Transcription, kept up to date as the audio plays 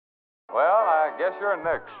Well, I guess you're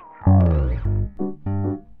next.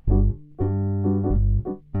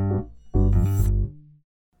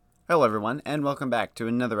 Hello, everyone, and welcome back to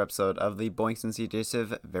another episode of the Boinks and CJ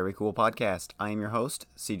Civ Very Cool Podcast. I am your host,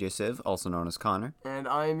 CJ Civ, also known as Connor. And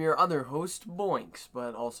I am your other host, Boinks,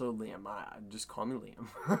 but also Liam. Just call me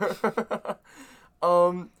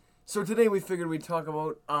Liam. So today we figured we'd talk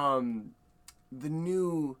about the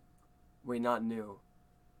new... Wait, not new.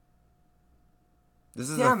 This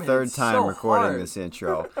is Damn the it, third it's time so recording hard. This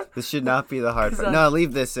intro. This should not be the hard part. No,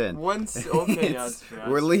 leave this in. Okay, that's fair.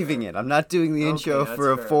 We're leaving it. I'm not doing the intro that's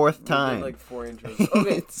for a fair. fourth We time. did like 4 intros.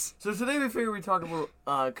 Okay, so today we figured we'd talk about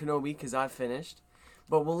Kenobi, because I finished.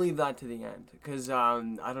 But we'll leave that to the end, because, I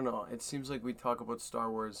don't know, it seems like we talk about Star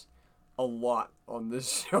Wars a lot on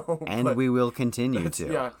this show. And we will continue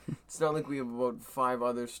to. Yeah, it's not like we have about 5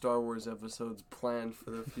 other Star Wars episodes planned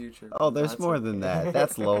for the future. Oh, there's more than that.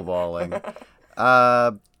 That's lowballing.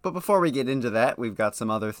 But before we get into that, we've got some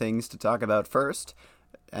other things to talk about first.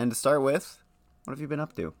 And to start with, what have you been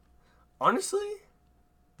up to? Honestly,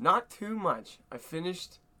 not too much. I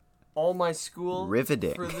finished all my school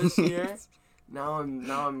Riveting. for this year. Now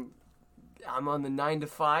I'm on the 9 to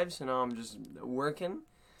 5, so now I'm just working.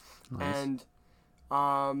 Nice. And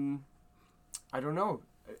I don't know.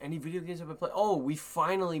 Any video games I've been playing? Oh, we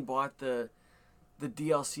finally bought the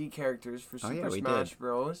DLC characters for Super Smash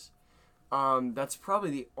Bros. That's probably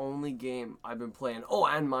the only game I've been playing. Oh,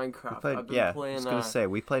 and Minecraft. I've been playing. I was gonna say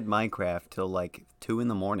we played Minecraft till like 2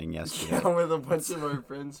 a.m. yesterday. Yeah, with a bunch of our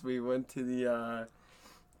friends, we went to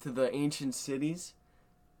the ancient cities,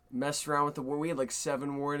 messed around with we had like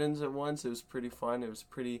 7 wardens at once. It was pretty fun. It was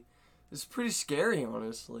pretty scary,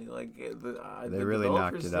 honestly. Like they really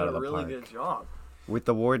knocked it out of the really park. good job. With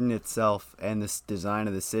the warden itself and this design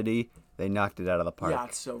of the city, they knocked it out of the park. Yeah,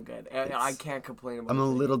 it's so good. I can't complain about it. I'm a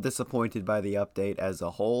little disappointed by the update as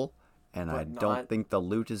a whole, and But I don't think the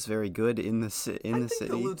loot is very good in the city. I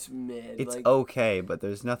think the loot's mid. It's like, okay, but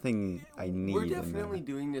there's nothing I need. We're definitely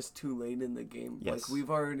doing this too late in the game. Yes. Like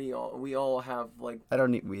we all have like I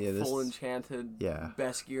don't need full enchanted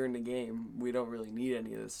best gear in the game. We don't really need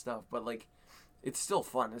any of this stuff, but like it's still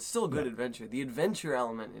fun. It's still a good adventure. The adventure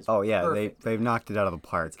element is perfect. they've knocked it out of the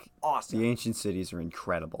park. It's awesome. The ancient cities are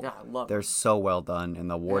incredible. Yeah, I love They're them. so well done, and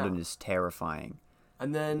the warden is terrifying.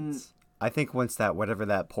 And then I think once whatever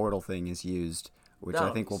that portal thing is used, which I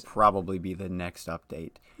think will sick. probably be the next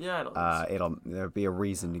update. Yeah, There'll be a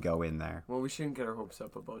reason to go in there. well, we shouldn't get our hopes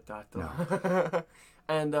up about that though. No.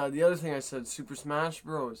 And the other thing I said, Super Smash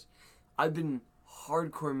Bros. I've been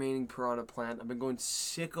hardcore maining Piranha Plant. I've been going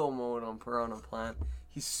sicko mode on Piranha Plant.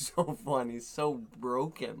 He's so fun. He's so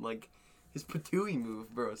broken. Like his Patooey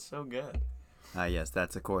move, bro, is so good. Yes,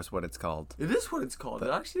 that's of course what it's called. It is what it's called. It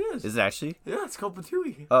actually is. Is it actually? Yeah, it's called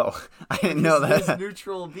Patooey. Oh, I didn't know that. His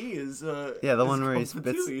neutral B is Yeah, the one where he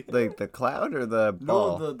spits the cloud or the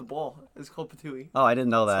ball? No, the ball is called Patooey. Oh, I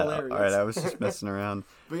didn't know that. hilarious. All right, I was just messing around.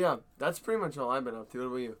 But yeah, that's pretty much all I've been up to. What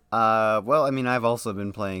about you? Well, I mean, I've also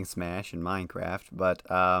been playing Smash and Minecraft, but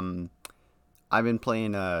I've been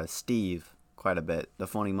playing Steve quite a bit, the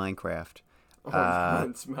phony Minecraft.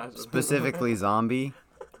 Smash. Specifically Zombie.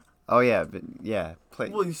 Oh yeah,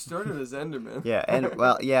 Well, you started as Enderman.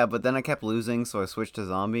 Yeah, but then I kept losing, so I switched to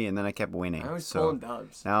Zombie, and then I kept winning. I was so pulling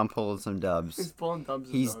dubs. now I'm pulling some dubs. He's pulling dubs.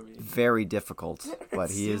 as He's Zombie. very difficult, but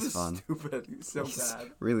he Steve is fun. Stupid. He's so He's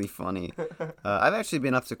bad. really funny. I've actually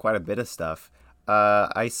been up to quite a bit of stuff.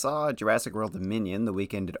 I saw Jurassic World Dominion the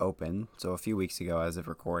weekend it opened, so a few weeks ago as of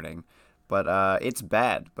recording. But it's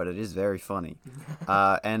bad, but it is very funny.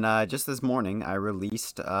 And just this morning, I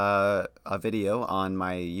released a video on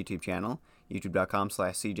my YouTube channel,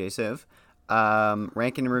 youtube.com/CJCiv,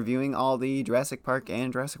 ranking and reviewing all the Jurassic Park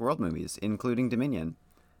and Jurassic World movies, including Dominion.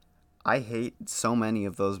 I hate so many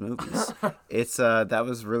of those movies. That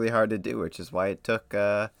was really hard to do, which is why it took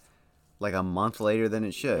like a month later than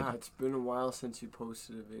it should. Yeah, it's been a while since you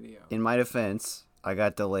posted a video. In my defense, I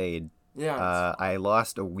got delayed. Yeah. I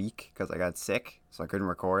lost a week because I got sick, so I couldn't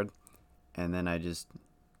record, and then I just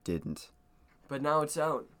didn't. But now it's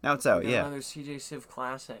out. Now it's out, yeah. Another CJ Civ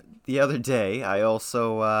classic. The other day, I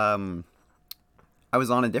also I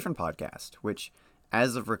was on a different podcast, which,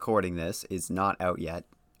 as of recording this, is not out yet,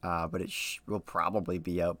 but it will probably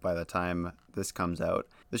be out by the time this comes out.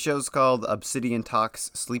 The show's called Obsidian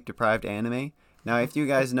Talks Sleep Deprived Anime. Now, if you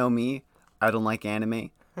guys know me, I don't like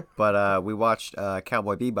anime, but we watched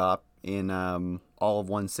Cowboy Bebop in all of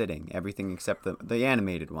one sitting, everything except the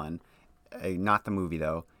animated one, not the movie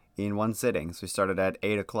though, in one sitting. So we started at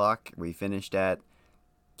 8 o'clock, we finished at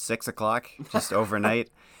 6 o'clock, just overnight.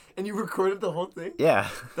 And you recorded the whole thing? Yeah.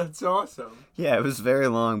 That's awesome. Yeah, it was very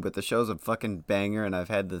long, but the show's a fucking banger, and I've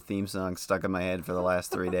had the theme song stuck in my head for the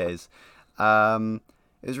last 3 days.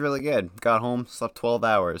 It was really good. Got home, slept 12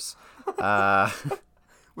 hours.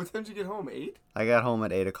 What time did you get home? 8? I got home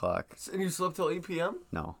at 8 o'clock. And you slept till 8 p.m.?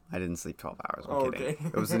 No, I didn't sleep 12 hours. I'm kidding. Okay.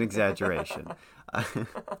 It was an exaggeration.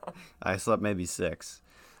 I slept maybe 6.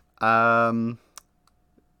 But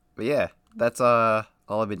yeah, that's all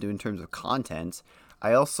I've been doing in terms of content.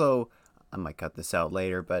 I might cut this out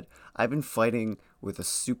later, but I've been fighting with a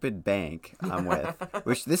stupid bank I'm with,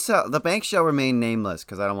 which the bank shall remain nameless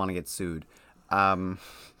because I don't want to get sued.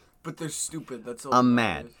 But they're stupid. That's all. I'm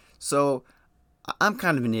mad. So I'm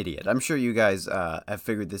kind of an idiot. I'm sure you guys have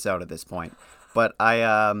figured this out at this point, but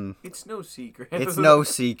It's no secret. It's no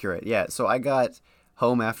secret. Yeah. So I got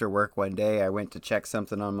home after work one day. I went to check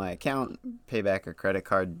something on my account, pay back a credit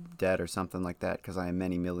card debt or something like that because I am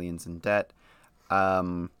many millions in debt.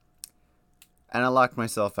 And I locked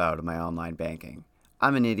myself out of my online banking.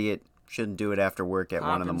 I'm an idiot. Shouldn't do it after work at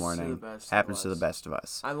 1 in the morning. Happens to the best of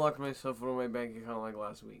us. I locked myself out of my bank account like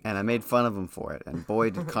last week. And I made fun of him for it. And boy,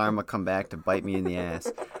 did karma come back to bite me in the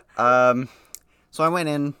ass. So I went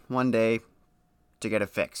in one day to get it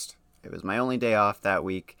fixed. It was my only day off that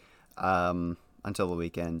week until the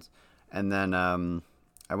weekend. And then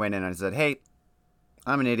I went in and I said, hey,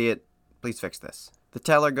 I'm an idiot. Please fix this. The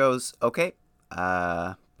teller goes, okay.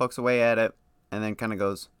 Pokes away at it. And then kind of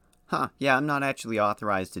goes, yeah, I'm not actually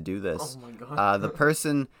authorized to do this. Oh my God. The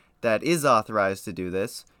person that is authorized to do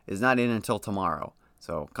this is not in until tomorrow.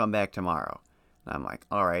 So come back tomorrow. And I'm like,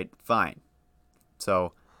 all right, fine.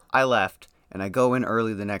 So I left and I go in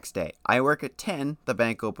early the next day. I work at 10. The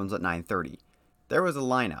bank opens at 9:30. There was a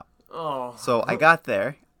lineup. Oh. So I got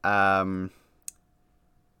there. I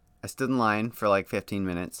stood in line for like 15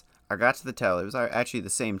 minutes. I got to the teller. It was actually the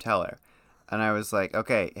same teller. And I was like,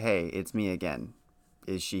 okay, hey, it's me again.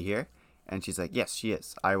 Is she here? And she's like, yes, she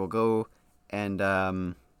is. I will go and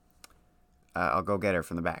I'll go get her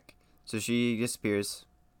from the back. So she disappears.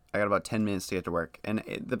 I got about 10 minutes to get to work. And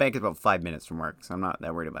the bank is about 5 minutes from work, so I'm not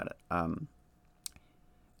that worried about it.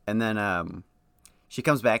 And then she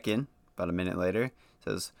comes back in about a minute later.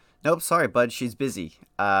 Says, nope, sorry, bud, she's busy.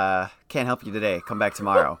 Can't help you today. Come back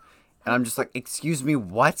tomorrow. And I'm just like, excuse me,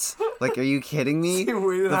 what? Like, are you kidding me?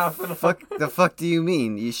 The fuck do you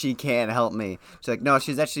mean? She can't help me. She's like, no,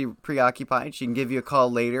 she's actually preoccupied. She can give you a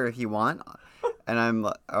call later if you want. And I'm,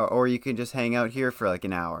 or you can just hang out here for like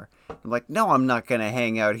an hour. I'm like, no, I'm not gonna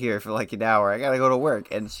hang out here for like an hour. I gotta go to work,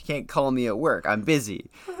 and she can't call me at work. I'm busy.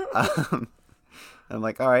 I'm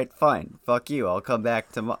like, all right, fine. Fuck you. I'll come back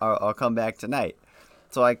I'll come back tonight.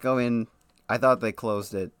 So I go in. I thought they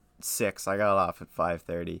closed at 6. I got off at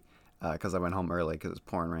 5:30. Because I went home early because it was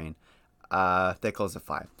pouring rain. They closed at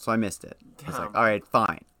 5, so I missed it. I was like, all right,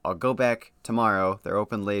 fine. I'll go back tomorrow. They're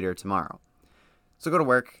open later tomorrow. So go to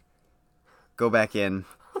work, go back in.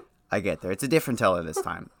 I get there. It's a different teller this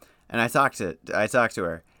time. And I talked to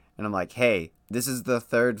her, and I'm like, hey, this is the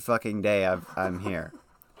 3rd fucking day I'm here.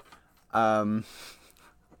 Bro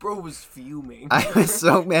was fuming. I was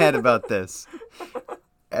so mad about this.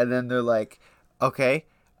 And then they're like, okay,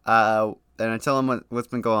 and I tell them what's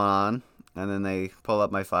been going on, and then they pull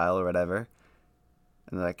up my file or whatever,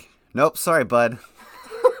 and they're like, nope, sorry, bud.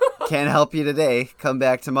 Can't help you today. Come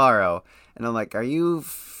back tomorrow. And I'm like, are you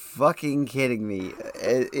fucking kidding me?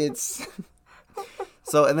 It's...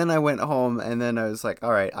 So, and then I went home, and then I was like,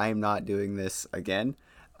 all right, I'm not doing this again.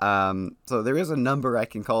 So there is a number I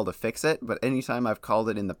can call to fix it, but anytime I've called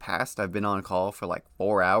it in the past, I've been on call for like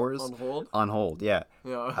 4 hours. On hold? On hold, yeah.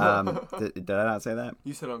 Yeah. Did I not say that?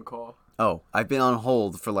 You said on call. Oh, I've been on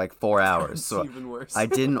hold for like 4 hours. It's so even worse. I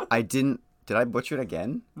didn't. Did I butcher it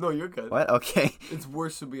again? No, you're good. What? Okay. It's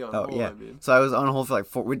worse to be on hold, yeah. I mean. So I was on hold for like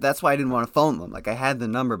 4. That's why I didn't want to phone them. Like, I had the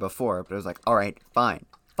number before, but I was like, all right, fine.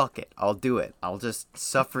 Fuck it. I'll do it. I'll just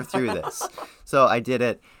suffer through this. So I did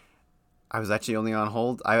it. I was actually only on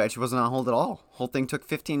hold. I actually wasn't on hold at all. Whole thing took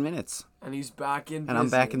 15 minutes. And he's back in business. And I'm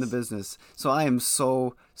back in the business. So I am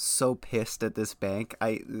so pissed at this bank.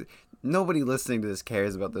 Nobody listening to this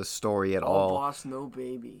cares about this story at all. Boss, no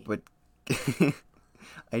baby. But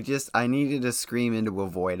I needed to scream into a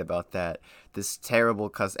void about that. This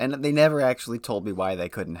terrible and they never actually told me why they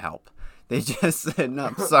couldn't help. They just said,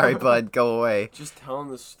 no, sorry, bud, go away. Just telling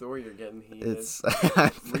the story, you're getting heated. It's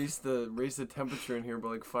raise the temperature in here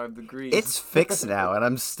by like 5 degrees. It's fixed now, and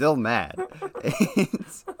I'm still mad.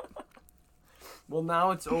 Well,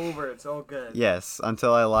 now it's over. It's all good. Yes,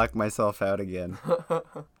 until I lock myself out again.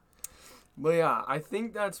 But yeah, I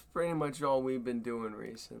think that's pretty much all we've been doing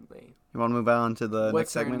recently. You want to move on to the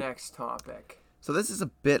next segment? What's our next topic? So this is a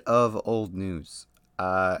bit of old news.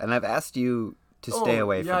 and I've asked you to stay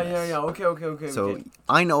away from this. Yeah. Okay. So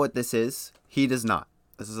I know what this is. He does not.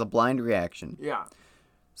 This is a blind reaction. Yeah.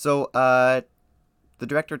 So, the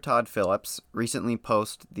director Todd Phillips recently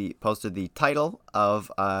posted the title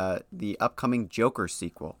of the upcoming Joker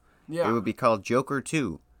sequel. Yeah. It would be called Joker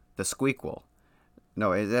 2, The Squeakquel.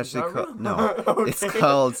 No, it's actually Okay. It's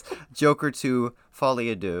called Joker 2,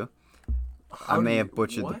 Folie à Deux. I may have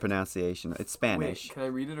butchered the pronunciation. It's Spanish. Wait, can I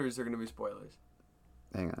read it or is there going to be spoilers?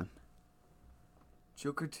 Hang on.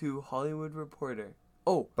 Joker 2, Hollywood Reporter.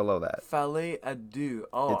 Oh, below that. Folie à Deux.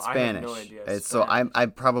 Oh, it's Spanish. I have no idea. So I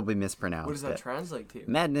probably mispronounced it. What does that translate to?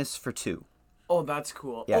 Madness for Two. Oh, that's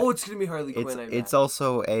cool. Yeah. Oh, it's gonna be Harley Quinn. It's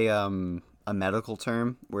also a medical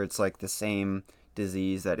term where it's like the same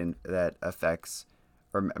disease that affects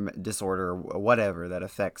or disorder or whatever that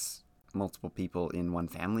affects multiple people in one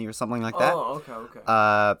family or something like that. Oh,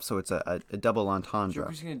 okay. So it's a double entendre.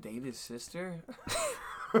 Joker's gonna date his sister.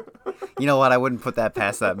 You know what? I wouldn't put that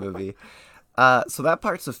past that movie. So that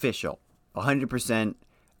part's official, 100%.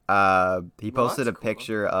 He posted a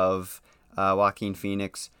picture of Joaquin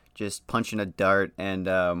Phoenix just punching a dart and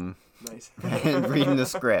nice. and reading the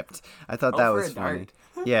script. I thought that was funny.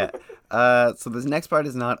 Yeah. So this next part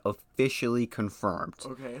is not officially confirmed.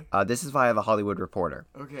 Okay. This is via The Hollywood Reporter.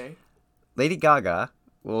 Okay. Lady Gaga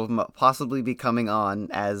will possibly be coming on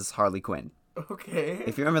as Harley Quinn. Okay.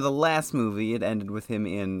 If you remember the last movie, it ended with him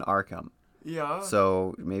in Arkham. Yeah.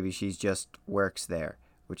 So maybe she's just works there,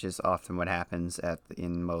 which is often what happens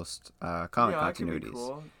in most comic continuities. That could be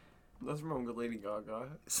cool. Nothing wrong with Lady Gaga.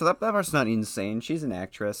 So that part's not insane. She's an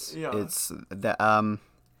actress. Yeah. It's the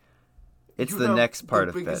next part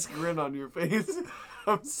of it. The biggest grin on your face.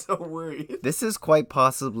 I'm so worried. This is quite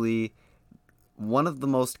possibly one of the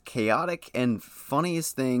most chaotic and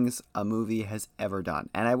funniest things a movie has ever done.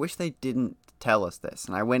 And I wish they didn't tell us this.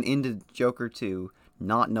 And I went into Joker 2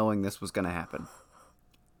 not knowing this was going to happen.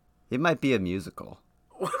 It might be a musical.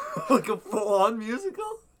 Like a full-on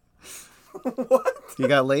musical? What? You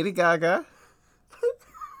got Lady Gaga.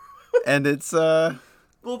 And it's Well,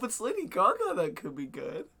 if it's Lady Gaga, that could be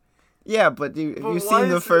good. Yeah, but have you seen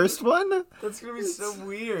the first one? That's gonna be so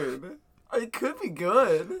weird. It could be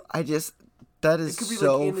good. That is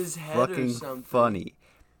so like in his head fucking funny.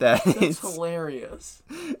 That's hilarious.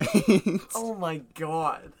 Oh my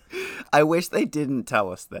god. I wish they didn't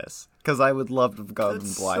tell us this, because I would love to have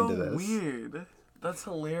gotten blind to this. That's so weird. That's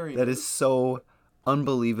hilarious. That is so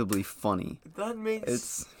unbelievably funny. That makes...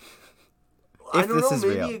 It's... I don't know,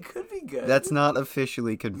 maybe it could be good. That's not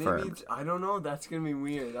officially confirmed. I don't know, that's gonna be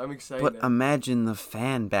weird. I'm excited. But imagine the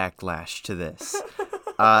fan backlash to this.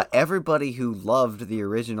 Everybody who loved the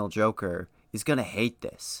original Joker is gonna hate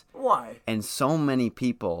this. Why? And so many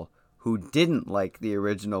people who didn't like the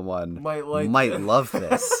original one might love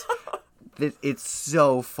this. It's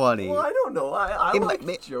so funny. Well, I don't know. I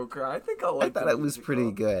like Joker. I think I like. I thought it was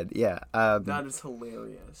pretty good. Yeah. That is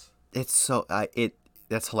hilarious. It's so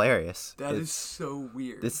that's hilarious. That is so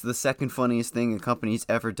weird. It's the second funniest thing a company's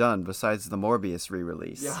ever done besides the Morbius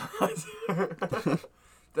re-release. Yeah.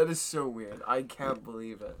 That is so weird. I can't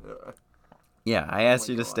believe it. Yeah, I asked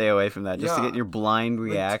you to stay away from that just to get your blind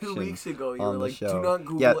reaction. Like 2 weeks ago, you were like, show. do not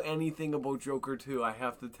Google anything about Joker 2. I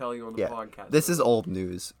have to tell you on the podcast. This is old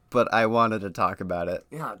news, but I wanted to talk about it.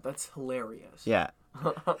 Yeah, that's hilarious. Yeah.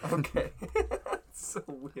 Okay. That's so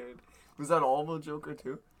weird. Was that all about Joker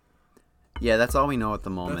 2? Yeah, that's all we know at the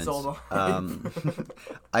moment. That's all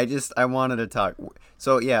I wanted to talk.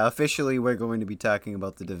 So yeah, officially we're going to be talking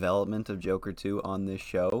about the development of Joker 2 on this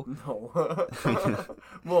show. No.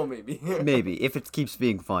 Well, maybe. Maybe if it keeps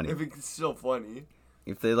being funny. If it's still funny.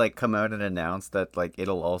 If they come out and announce that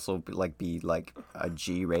it'll also be a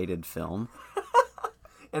G-rated film.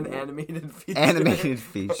 An animated feature. Animated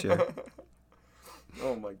feature.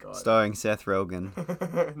 Oh my god. Starring Seth Rogen.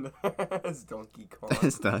 As Donkey Kong.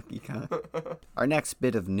 As Donkey Kong. Our next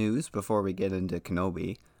bit of news before we get into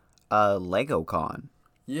Kenobi, LegoCon.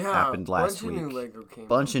 Yeah. Happened last week. Bunch of new Lego came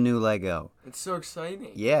Bunch of new Lego. It's so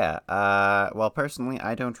exciting. Yeah. Well, personally,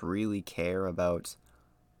 I don't really care about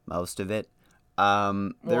most of it.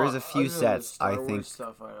 There is a few sets. I think it's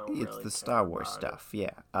really the Star Wars stuff.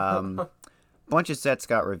 Yeah. Bunch of sets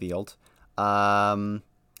got revealed.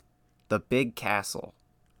 The Big Castle.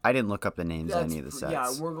 I didn't look up the names of any of the sets.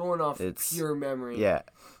 Yeah, we're going off pure memory. Yeah.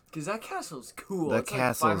 Because that castle's cool. The it's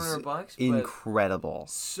castle's like $500, incredible.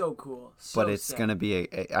 So cool. But it's going to be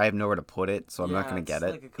I have nowhere to put it, so I'm not going to get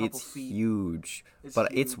it. It's huge.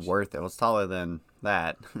 But it's worth it. It's taller than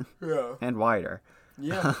that. Yeah. And wider.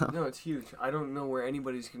 Yeah. No, it's huge. I don't know where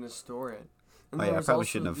anybody's going to store it. I probably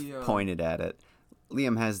shouldn't have pointed at it.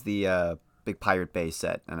 Liam has the big Pirate Bay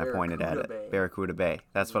set, and I pointed at it. Barracuda Bay.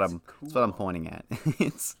 That's what I'm pointing at.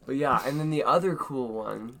 But yeah, and then the other cool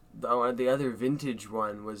one, the other vintage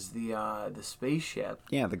one was the spaceship.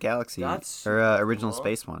 Yeah, the Galaxy original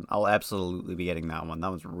space one. I'll absolutely be getting that one.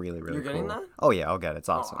 That was really really. You're cool. Getting that? Oh yeah, I'll get it. It's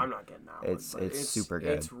awesome. Oh, I'm not getting that one. It's super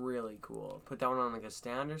good. It's really cool. Put that one on like a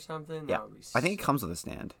stand or something. Yeah, that would be I think it comes with a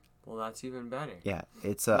stand. Well, that's even better. Yeah,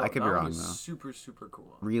 it's I could be wrong though. Super super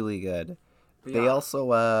cool. Really good. But they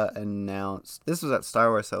also announced, this was at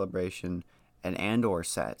Star Wars Celebration, an Andor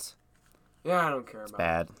set. Yeah, I don't care it's about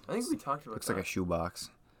bad. it. I think we talked about Looks that. like a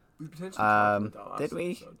shoebox. We potentially talked about that last did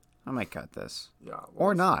we? episode. I might cut this. Yeah.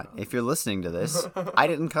 Or not. If you're listening to this, I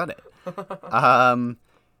didn't cut it.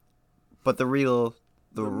 But the real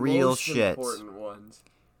shit. Important ones.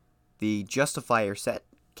 The Justifier set.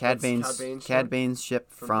 Cad Bane's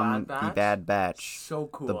ship from the Bad Batch. So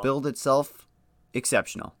cool. The build itself,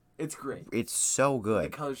 exceptional. It's great. It's so good. The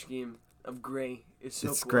color scheme of gray is so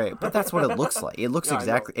cool. It's great, but that's what it looks like. It looks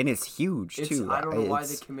exactly, and it's huge too. I don't know why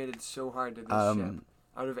they committed so hard to this ship.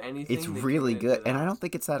 Out of anything, it's really good, and I don't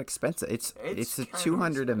think it's that expensive. It's a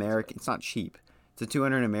 200 American. It's not cheap. It's a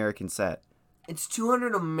 200 American set. It's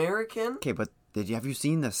 200 American. Okay, but have you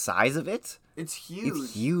seen the size of it? It's huge.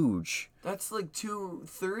 It's huge. That's like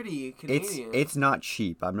 230 Canadian. It's not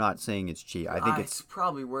cheap. I'm not saying it's cheap. I think it's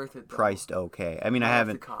probably worth it. Though. Priced okay. I mean, I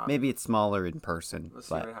haven't. Maybe it's smaller in person. Let's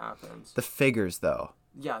see what happens. The figures, though.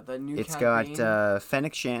 Yeah, the new. It's got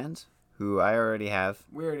Fennec Shand, who I already have.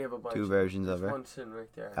 We already have a bunch. 2 versions of her. One sitting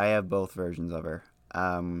right there. I have both versions of her.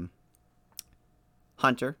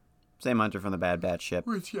 Hunter, same Hunter from the Bad Batch ship.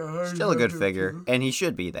 Still a good figure, and he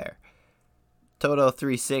should be there. Toto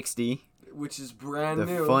 360. Which is brand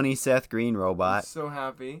new. The funny Seth Green robot. I'm so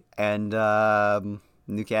happy. And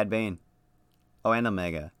new Cad Bane. Oh, and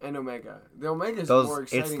Omega. The Omega's more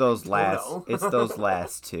exciting. It's those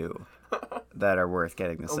last two that are worth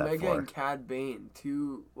getting the set for. Omega and Cad Bane.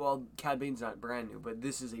 Cad Bane's not brand new, but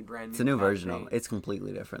this is a brand new. It's a new version. It's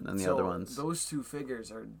completely different than the other ones. Those two figures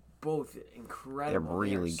are both incredible. They're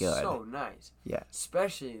really good. So nice. Yeah.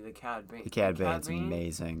 Especially the Cad Bane. The Cad Bane's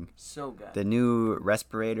amazing. So good. The new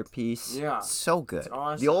respirator piece. Yeah. So good. It's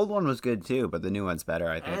awesome. The old one was good too, but the new one's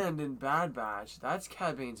better, I think. And in Bad Batch, that's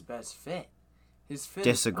Cad Bane's best fit. His fit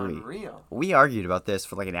is unreal. We argued about this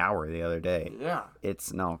for like an hour the other day. Yeah.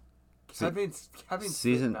 It's no. Cad Bane's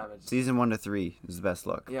season 1 to 3 is the best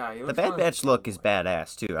look. Yeah. The Bad Batch look is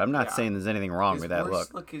badass too. I'm not saying there's anything wrong with that look.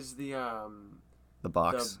 His look is the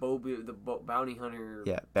box. The bounty hunter.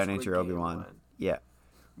 Yeah, bounty hunter Obi-Wan. Yeah.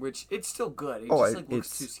 Which it's still good. He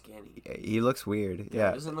looks too skinny. He looks weird.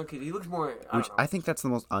 Yeah. He looks more. I think that's the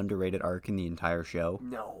most underrated arc in the entire show.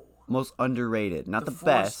 No. Most underrated, not the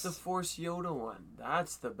best. The Force Yoda one.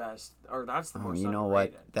 That's the best, or that's the most underrated. You know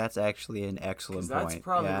what? That's actually an excellent point. That's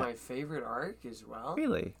probably my favorite arc as well.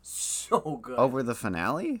 Really? So good. Over the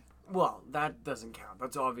finale? Well, that doesn't count.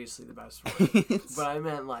 That's obviously the best one. But I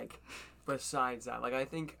meant besides that, I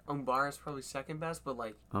think Umbara's probably second best, but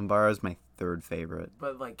Umbara's my third favorite.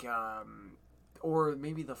 But or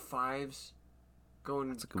maybe the Fives going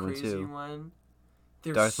That's a good crazy one.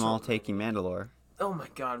 Darth Maul taking Mandalore. Oh my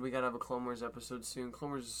god, we gotta have a Clone Wars episode soon.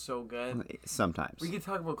 Clone Wars is so good. Sometimes. We could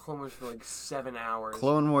talk about Clone Wars for 7 hours.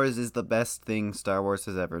 Clone Wars is the best thing Star Wars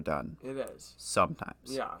has ever done. It is. Sometimes.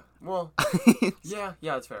 Yeah. Well, yeah,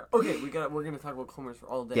 it's fair. Okay, we're gonna talk about Clone Wars for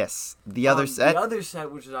all day. Yes. The other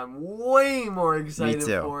set, which is I'm way more excited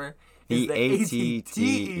for, is the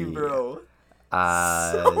ATT, bro.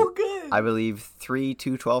 So good. I believe 3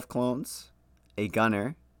 212 clones, a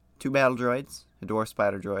gunner, 2 battle droids, a dwarf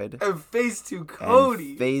spider droid, and Phase 2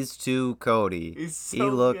 Cody. He's he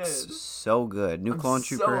looks so good. New clone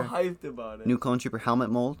trooper. So hyped about it. New clone trooper helmet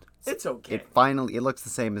mold. It's okay. It looks the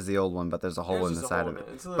same as the old one, but there's a hole in the side of it.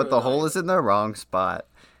 But the hole is in the wrong spot.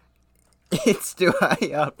 It's too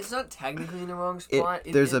high up. It's not technically in the wrong spot.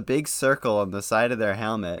 There's a big circle on the side of their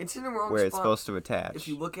helmet. It's in the wrong where spot it's supposed to attach. If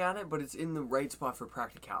you look at it, but it's in the right spot for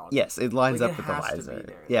practicality. Yes, it lines up with the visor.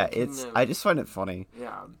 Yeah, I just find it funny.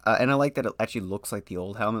 Yeah. And I like that it actually looks like the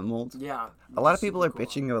old helmet mold. Yeah. A lot of people are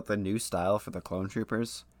bitching about the new style for the clone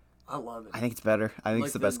troopers. I love it. I think it's better. I think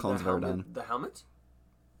it's the best clones I've ever done. The helmets?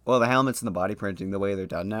 Well, the helmets and the body printing, the way they're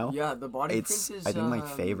done now. Yeah, the body print is... I think my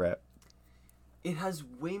favorite. It has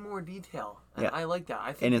way more detail. And yeah. I like that.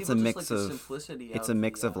 I think and it's a mix of simplicity. It's a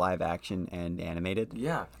mix of live action and animated.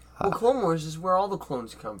 Yeah. Well, Clone Wars is where all the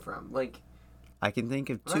clones come from. I can think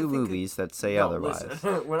of 2 movies that say otherwise.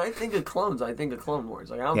 Listen, when I think of clones, I think of Clone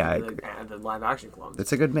Wars. I don't think the live action clones.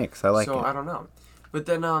 It's a good mix. I like it. So I don't know. But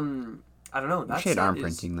then I don't know. That shade arm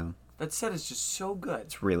printing though. That set is just so good.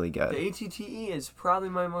 It's really good. The ATTE is probably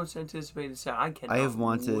my most anticipated set. I cannot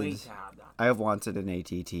wait to have that. I have wanted an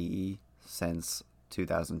ATTE since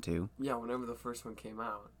 2002. Yeah, whenever the first one came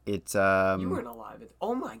out. It's You weren't alive.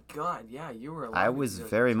 Oh my god, yeah, you were alive. I was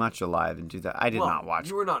very much alive in 2000. I did not watch.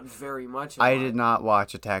 You were not very much alive. I did not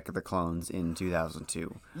watch Attack of the Clones in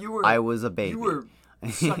 200002. You were. I was a baby. You were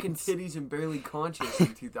sucking titties and barely conscious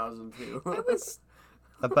in 2002. I was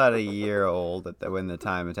about a year old when the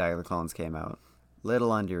time Attack of the Clones came out.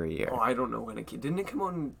 Little under a year. Oh, I don't know when it came. Didn't it come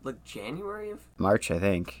out in like January of? March, I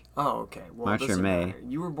think. Oh, okay. Well, March or May. Matter.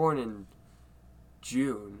 You were born in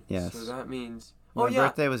June. Yes. So that means. My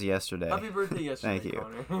birthday was yesterday. Happy birthday yesterday, Thank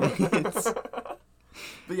you. Connor.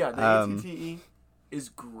 But yeah, the ATTE is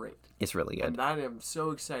great. It's really good. And I am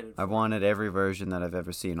so excited for I wanted every version that I've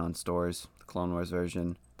ever seen on stores. The Clone Wars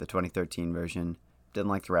version, the 2013 version. Didn't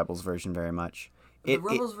like the Rebels version very much. The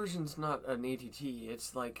Rebels version's not an ATTE.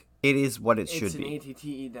 It's like... It is what it should be. It's an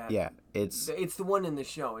ATTE that... Yeah, it's the one in the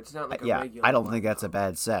show. It's not like a yeah, regular I don't one. think that's a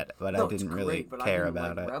bad set, but No, I didn't it's really great, but care I didn't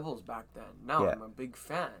about like it. Rebels back then. Now Yeah. I'm a big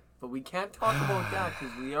fan. But we can't talk about that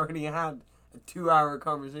because we already had a 2-hour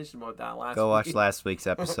conversation about that last Go week. watch last week's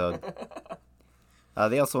episode.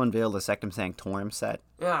 They also unveiled a Sectum Sanctorum set.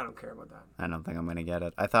 Yeah, I don't care about that. I don't think I'm going to get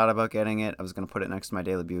it. I thought about getting it. I was going to put it next to my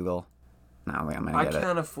Daily Bugle. No, I don't think I'm going to get it. I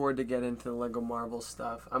can't afford to get into the Lego Marvel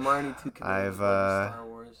stuff. I'm already too committed to Star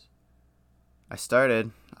Wars. I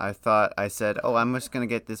started. I said, oh, I'm just going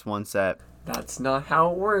to get this one set. That's not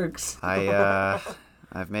how it works.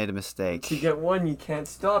 I've made a mistake. To get one, you can't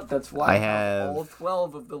stop. That's why I have have all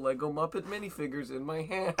 12 of the Lego Muppet minifigures in my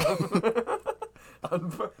hand.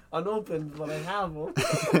 Unopened, but I have them.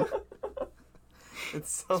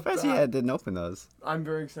 It's so Especially bad. I didn't open those. I'm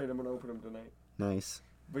very excited. I'm going to open them tonight. Nice.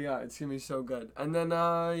 But yeah, it's going to be so good. And then,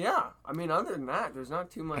 yeah. I mean, other than that, there's not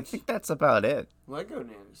too I much think that's about it. Lego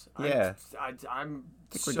news. Yeah. I'm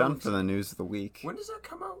I think we're so done for excited. the news of the week. When does that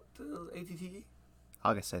come out, the ATTE?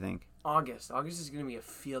 August, I think. August. August is going to be a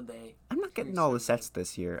field day. I'm not getting all the sets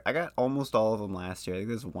this year. I got almost all of them last year. I think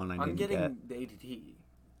there's one I I'm didn't getting get. the ATTE.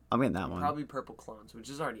 I'm getting that one. Probably Purple Clones, which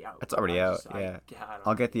is already out. It's already out, yeah.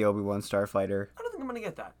 I'll get the Obi-Wan Starfighter. I don't think I'm going to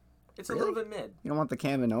get that. It's Really? a little bit mid. You don't want the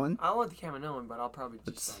Kaminoan? I want the Kaminoan, but I'll probably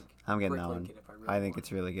just like I'm getting that bricklink one. it if I really I think want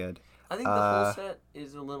it's really good. I think the whole set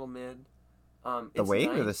is a little mid. The It's wave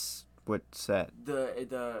or nice. what set?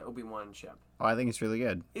 The Obi-Wan ship. Oh, I think it's really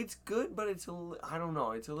good. It's good, but I don't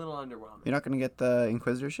know. It's a little underwhelming. You're not going to get the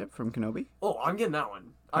Inquisitor ship from Kenobi? Oh, I'm getting that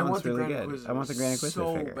one. I That want one's the really Grand good. Inquisitor. I want the Grand Inquisitor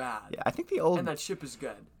so figure. bad. Yeah, I think the old... And that ship is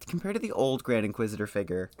good. Compared to the old Grand Inquisitor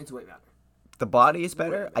figure, It's way better. the body is Way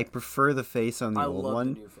better. better. I prefer the face on the I old love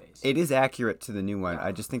one. the new face. It is accurate to the new one. Yeah.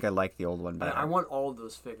 I just think I like the old one better. I want all of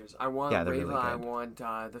those figures. I want Yeah, they're Reva. really I good. want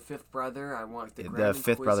the Fifth Brother. I want the The Grand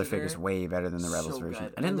fifth brother Inquisitor. figure is way better than the Rebels So version.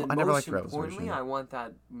 good. I didn't. And then I never most liked the Rebels importantly, version. I want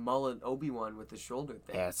that mullet Obi-Wan with the shoulder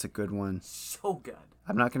thing. Yeah, it's a good one. So good.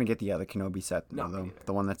 I'm not gonna get the other Kenobi set No, me though. neither.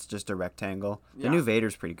 The one that's just a rectangle. Yeah. The new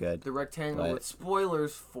Vader's pretty good. The rectangle But- with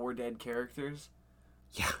spoilers, 4 dead characters.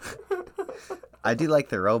 Yeah. I do like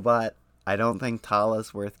the robot. I don't think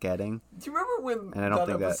Tala's worth getting. Do you remember when And I don't that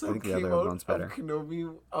think that- I episode think the came other out one's of better.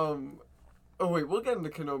 Kenobi? Oh wait, we'll get into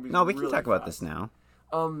Kenobi. No, we can really talk about fast. this now.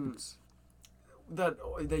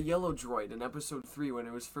 The yellow droid in episode 3 when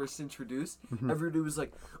it was first introduced, Mm-hmm. everybody was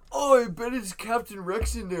like, "Oh, I bet it's Captain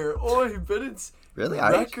Rex in there. Oh, I bet it's Really?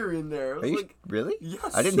 Wrecker in there." It was like, really? yeah,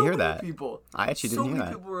 I didn't so hear many that. People. I actually so didn't hear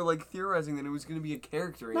many that. people were like theorizing that it was going to be a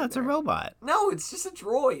character. No, in it's a there. robot. No, it's just a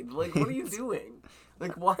droid. Like, what are you doing?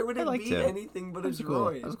 Like, why would I it liked be him. anything but That a was cool.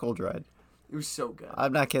 droid? That was a cool droid. It was so good.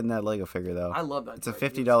 I'm not getting that Lego figure though. I love that. It's a droid.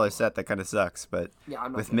 It was $50 cool. set that kind of sucks, but Yeah,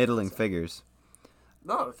 I'm not with getting middling that set. figures.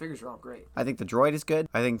 No, the figures are all great. I think the droid is good.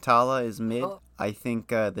 I think Tala is mid. Oh. I think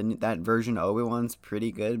that version of Obi-Wan's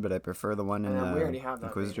pretty good, but I prefer the one in And we already the have that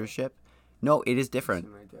Inquisitor Vader. ship. No, it is different.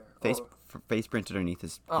 Right there. Face print underneath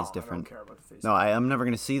is I don't different. care about the face. No, I'm never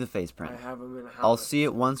gonna see the face print. I have them in a house. I'll see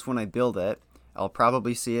it once when I build it. I'll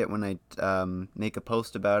probably see it when I make a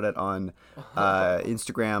post about it on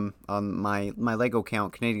Instagram on my Lego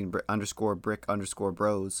account,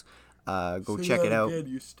 Canadian_brick_bros. Go Say check that it out. Again,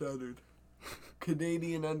 you stuttered.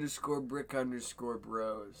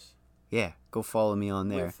 Canadian_brick_bros. Yeah, go follow me on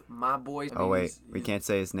there. With my boy. Oh wait, we can't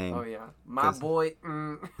say his name. Oh yeah, my 'Cause- boy.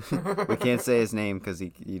 We can't say his name because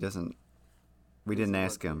he doesn't. We didn't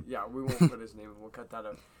ask him. Yeah, we won't put his name. We'll cut that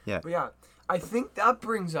out. Yeah. But yeah, I think that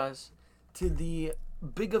brings us to the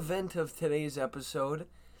big event of today's episode: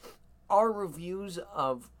 our reviews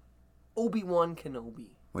of Obi-Wan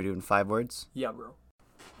Kenobi. We're doing 5 words. Yeah, bro.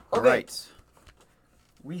 All Okay. right.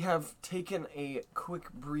 We have taken a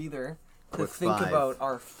quick breather to Quick think 5. about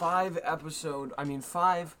our 5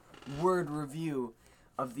 word review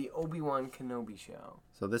of the Obi-Wan Kenobi show.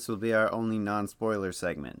 So this will be our only non-spoiler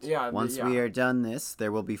segment. Yeah. Once we are done this,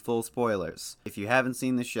 there will be full spoilers. If you haven't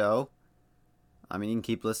seen the show, I mean, you can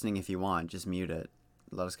keep listening if you want. Just mute it.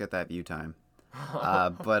 Let us get that view time.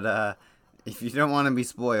 But if you don't want to be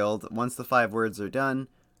spoiled, once the 5 words are done,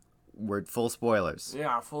 we're full spoilers.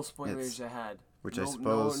 Yeah, full spoilers ahead. Which I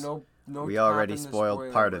suppose no we already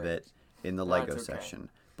spoiled part of it in the Lego okay. section.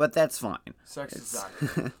 But that's fine. Sexist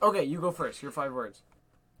doctor. Okay, you go first. Your 5 words.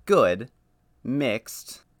 Good,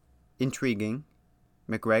 mixed, intriguing,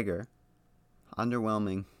 McGregor,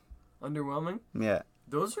 underwhelming. Underwhelming? Yeah.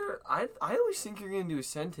 Those are... I always think you're going to do a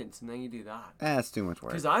sentence, and then you do that. That's too much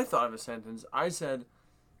work. Because I thought of a sentence. I said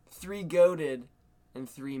 3 goated and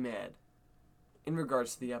 3 mad in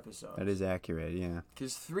regards to the episode. That is accurate, yeah.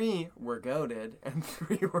 Because 3 were goated and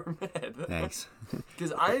 3 were mad. Thanks.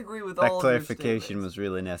 Because I agree with all of your statements. That clarification was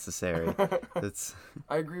really necessary.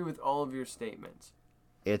 I agree with all of your statements.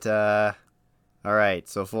 Alright,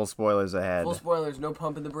 so full spoilers ahead. Full spoilers, no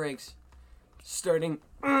pumping the brakes. Starting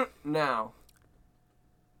now.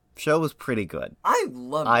 Show was pretty good. I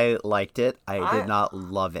loved it. I liked it. I did not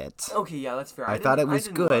love it. Okay, yeah, that's fair. I thought it was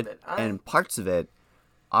good, and parts of it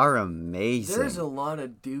are amazing. There's a lot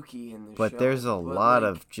of dookie in the show. But there's a lot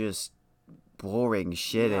of just boring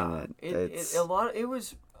shit in it. It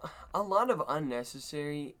was a lot of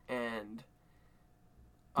unnecessary and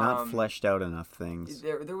not fleshed out enough things.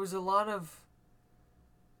 There was a lot of...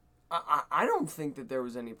 I don't think that there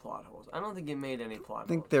was any plot holes. I don't think it made any plot holes. I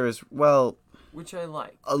think there is, well... Which I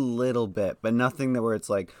like. A little bit, but nothing that where it's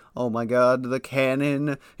like, oh my god, the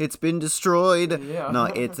cannon, it's been destroyed. Yeah. No,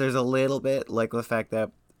 there's a little bit, like the fact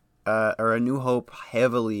that, or A New Hope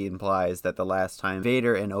heavily implies that the last time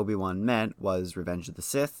Vader and Obi-Wan met was Revenge of the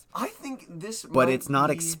Sith. I think this But it's not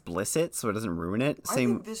explicit, so it doesn't ruin it. I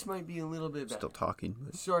think this might be a little bit better. Still talking.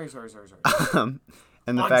 Sorry.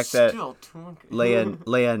 And the fact that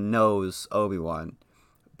Leia knows Obi-Wan,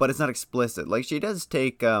 but it's not explicit. Like, she does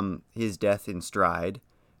take his death in stride,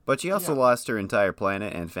 but she also lost her entire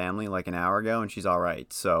planet and family like an hour ago, and she's all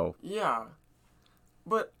right. So yeah,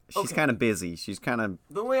 but she's kind of busy. She's kind of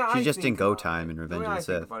she's just in go time in Revenge of the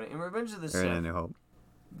Sith. In Revenge of the Sith, or in A New Hope,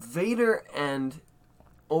 Vader and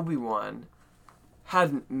Obi-Wan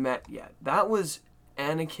hadn't met yet. That was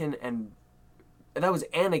Anakin and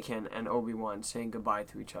Obi-Wan saying goodbye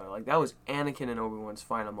to each other. Like, that was Anakin and Obi-Wan's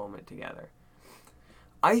final moment together.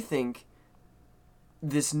 I think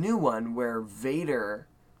this new one where Vader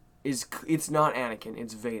it's not Anakin,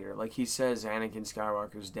 it's Vader. Like, he says Anakin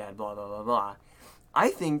Skywalker's dead, blah, blah, blah, blah. I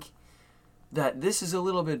think that this is a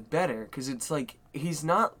little bit better because it's like he's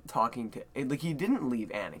not talking to... Like, he didn't leave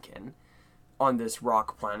Anakin on this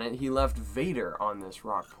rock planet. He left Vader on this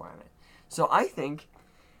rock planet. So I think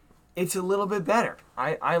it's a little bit better.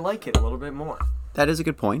 I like it a little bit more. That is a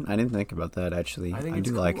good point. I didn't think about that, actually. I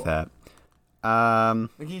do cool. Like that.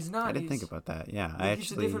 Like, he's not... I didn't think about that, yeah. Like,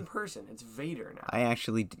 he's a different person. It's Vader now. I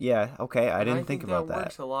actually... Yeah, okay, I didn't think about that. that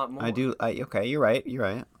works a lot more. Okay, you're right.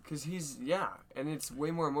 Because he's... Yeah, and it's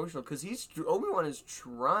way more emotional. Because Obi-Wan is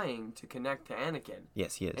trying to connect to Anakin.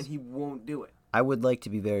 Yes, he is. And he won't do it. I would like to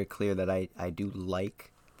be very clear that I do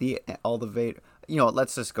like all the Vader... You know,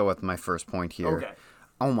 let's just go with my first point here. Okay.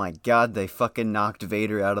 Oh my god, they fucking knocked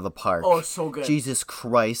Vader out of the park. Oh, so good. Jesus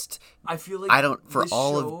Christ. I feel like for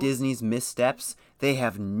all of Disney's missteps, they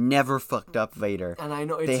have never fucked up Vader. And I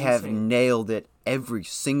know it's They have insane. Nailed it every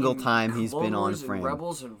single time he's been on Clone Wars frame. and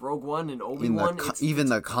Rebels and Rogue One and Obi-Wan. Even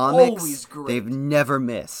the comics, always great. they've never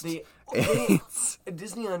missed.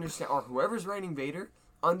 Disney understand, or whoever's writing Vader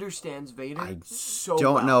understands Vader so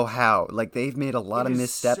don't well. know how. Like, they've made a lot of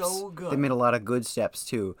missteps. So good. They've made a lot of good steps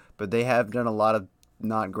too, but they have done a lot of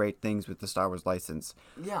not great things with the Star Wars license.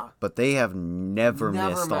 Yeah. But they have never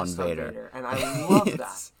missed on Vader. And I love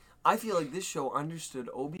that. I feel like this show understood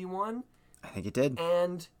Obi-Wan. I think it did.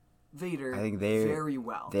 And Vader very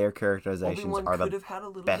well. Their characterizations Obi-Wan are could the have had a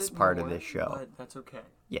little best bit part more, of this show. But that's okay.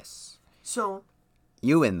 Yes. So,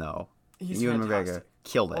 Ewan, though. He's Ewan fantastic. McGregor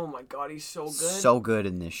killed it. Oh my god, he's so good. So good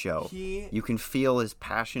in this show. You can feel his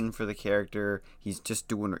passion for the character. He's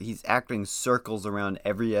acting circles around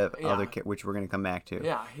every other which we're going to come back to.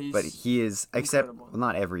 Yeah, but he is incredible. Except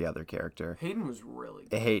not every other character. Hayden was really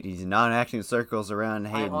good. He's not acting circles around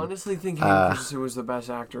Hayden. I honestly think Hayden Christensen was the best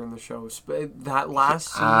actor in the show. That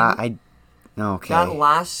last scene Okay. That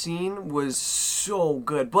last scene was so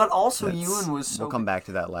good, but also Ewan was so. We'll come back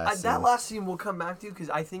to that last scene. That last scene we'll come back to because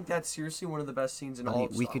I think that's seriously one of the best scenes in all of Star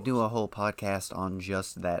Wars. We could do a whole podcast on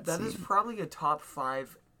just that scene. That is probably a top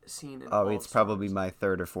 5 scene in all it's probably my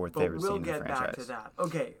third or fourth favorite scene in the franchise. We'll get back to that.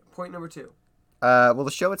 Okay, point number 2. Well,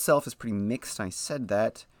 the show itself is pretty mixed. I said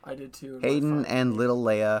that. I did too. Hayden and little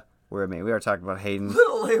Leia were amazing. We were talking about Hayden.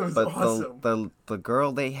 Little Leia was but awesome. the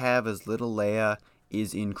girl they have as little Leia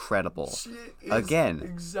is incredible. She is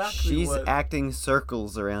Again, she's what... acting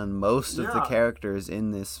circles around most of the characters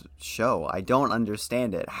in this show. I don't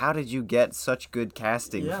understand it. How did you get such good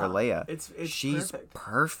casting for Leia? She's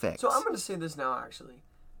perfect. So I'm going to say this now, actually.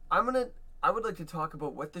 I would like to talk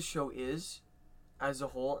about what the show is as a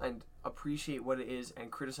whole and appreciate what it is and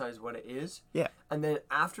criticize what it is. Yeah. And then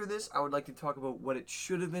after this, I would like to talk about what it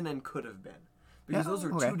should have been and could have been. Because those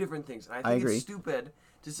are two different things. And I think it's stupid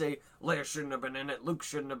to say Leia shouldn't have been in it, Luke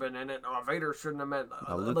shouldn't have been in it, Vader shouldn't have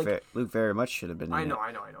been. Luke very much should have been in it.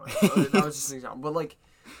 I know. That was just an example. But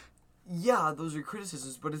yeah, those are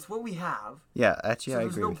criticisms, but it's what we have. Yeah, actually, I agree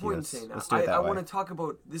with you. There's no point in saying that. I want to talk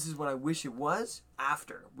about this is what I wish it was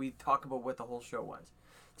after we talk about what the whole show was.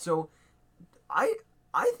 So, I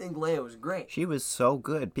think Leia was great. She was so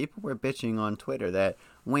good. People were bitching on Twitter that,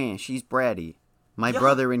 she's bratty. My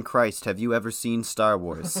brother in Christ, have you ever seen Star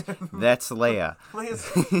Wars? That's Leia.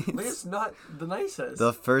 Leia's not the nicest.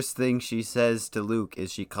 The first thing she says to Luke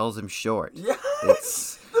is she calls him short. Yeah.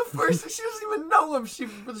 It's the first thing. She doesn't even know him. She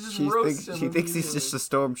just roasts him. She thinks he's just a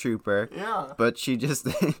stormtrooper. Yeah. But she just,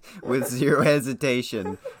 with zero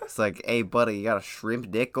hesitation, it's like, hey, buddy, you got a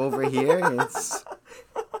shrimp dick over here? It's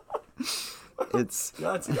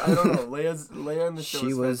I don't know. Leia in the show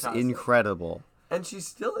was fantastic. Incredible. And she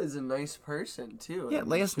still is a nice person too. Yeah,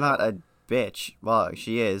 Leia's not a bitch. Well,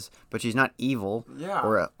 she is, but she's not evil.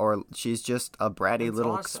 Yeah. Or she's just a bratty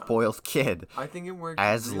little spoiled kid. I think it worked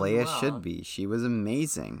as really Leia well. should be. She was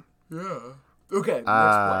amazing. Yeah. Okay. Next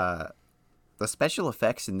point. The special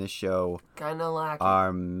effects in this show kind of lacking.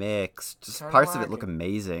 Are mixed. Just parts of it look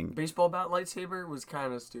amazing. Baseball bat lightsaber was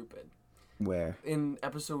kind of stupid. Where? In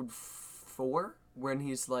episode 4. When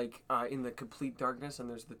he's in the complete darkness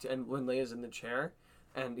and and when Leia's in the chair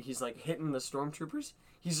and he's hitting the stormtroopers,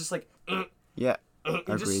 he's just yeah, he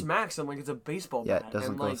just smacks them like it's a baseball bat. Yeah, it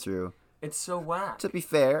doesn't go through. It's so whack. To be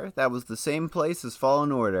fair, that was the same place as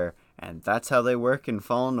Fallen Order, and that's how they work in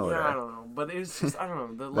Fallen Order. Yeah, I don't know, but it's just I don't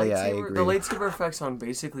know the lightsaber. The lightsaber effects on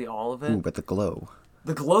basically all of it. Ooh, but the glow.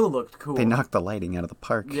 The glow looked cool. They knocked the lighting out of the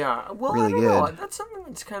park. Yeah, well, really I don't good. know. That's something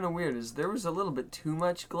that's kind of weird. Is there was a little bit too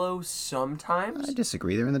much glow sometimes. I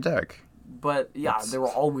disagree. They're in the dark. But yeah, they were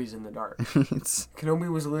always in the dark. Kenobi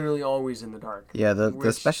was literally always in the dark. Yeah,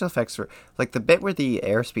 the special effects were the bit where the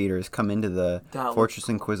airspeeders come into the Fortress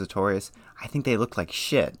Inquisitorius. I think they looked like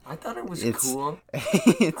shit. I thought it was cool.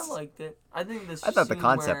 I liked it. I think this. I thought the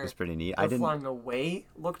concept was pretty neat. Flying away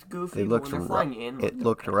looked goofy. They looked but when they're flying in, it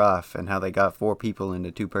looked rough, and how they got 4 people into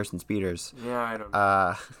 2-person speeders. Yeah, I don't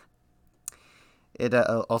know. It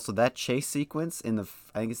also that chase sequence in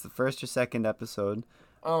I think it's the first or second episode.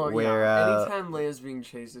 Oh, where, yeah. Anytime Leia's being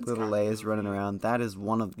chased, it's little Leia's running around. That is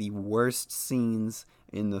one of the worst scenes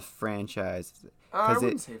in the franchise. I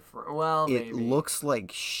wouldn't say maybe. It looks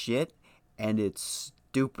like shit, and it's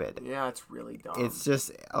stupid. Yeah, it's really dumb. It's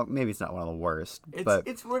just maybe it's not one of the worst, but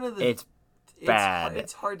it's one of the. It's bad.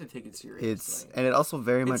 It's hard to take it seriously. And it also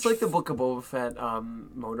very much. It's like the Book of Boba Fett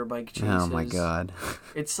motorbike chases. Oh my god!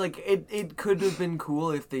 It's it could have been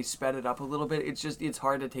cool if they sped it up a little bit. It's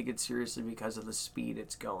hard to take it seriously because of the speed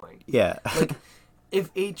it's going. Yeah.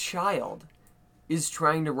 If a child is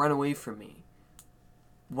trying to run away from me,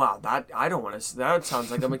 wow, I don't want to. That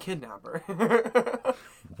sounds like I'm a kidnapper.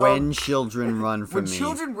 When children run from me. When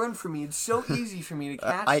children run from me, it's so easy for me to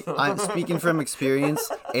catch them. I'm speaking from experience.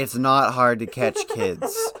 It's not hard to catch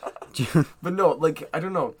kids. But no, I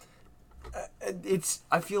don't know.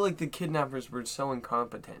 I feel like the kidnappers were so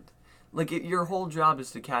incompetent. Your whole job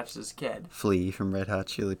is to catch this kid. Flea from Red Hot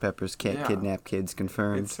Chili Peppers can't kidnap kids,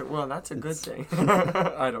 confirmed. That's a good thing.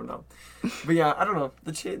 I don't know. But yeah, I don't know.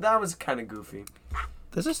 That was kind of goofy.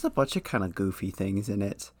 There's just a bunch of kind of goofy things in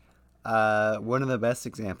it. One of the best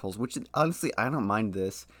examples, which honestly I don't mind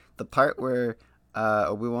this, the part where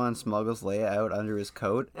Obi-Wan smuggles Leia out under his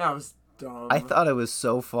coat. That was dumb. I thought it was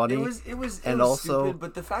so funny. It was also stupid,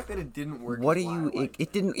 but the fact that it didn't work.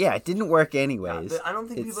 It didn't work anyways. Yeah, I don't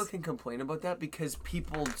think people can complain about that because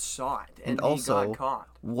people saw it and also, he got caught.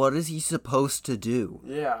 What is he supposed to do?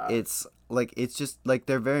 Yeah. It's just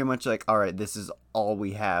they're very much all right, this is all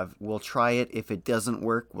we have. We'll try it. If it doesn't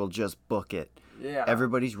work, we'll just book it. Yeah.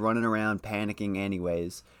 Everybody's running around panicking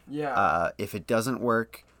anyways. Yeah. If it doesn't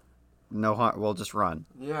work, no harm. We'll just run.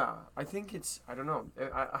 Yeah. I think I don't know.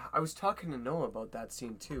 I was talking to Noah about that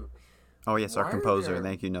scene too. Oh yes, our composer.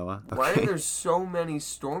 Thank you, Noah. Okay. Why are there so many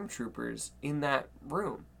stormtroopers in that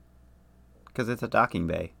room? Because it's a docking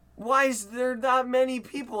bay. Why is there that many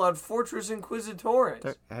people at Fortress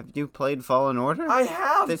Inquisitores? Have you played Fallen Order? I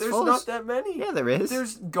have. There's not that many. Yeah, there is.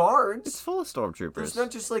 There's guards. It's full of stormtroopers. There's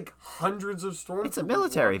not just like hundreds of stormtroopers. It's a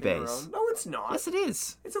military walking base. around. No, it's not. Yes, it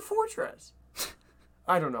is. It's a fortress.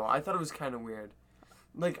 I don't know. I thought it was kind of weird.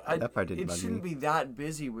 Like, That part didn't it bug shouldn't me. be that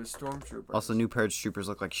busy with stormtroopers. Also, new Purge troopers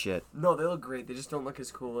look like shit. No, they look great. They just don't look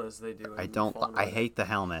as cool as they do. I hate the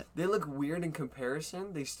helmet. They look weird in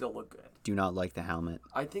comparison. They still look good. Do not like the helmet.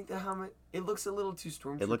 I think the helmet. It looks a little too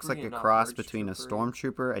stormtrooper. It looks like a cross between a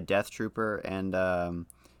stormtrooper, a death trooper, and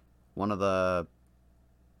one of the.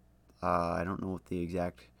 I don't know what the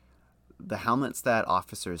exact. The helmets that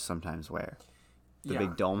officers sometimes wear. The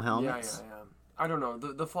big dome helmets. Yeah. I don't know.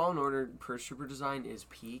 The Fallen Order Purge Trooper design is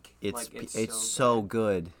peak. It's so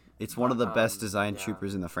good. It's one of the best designed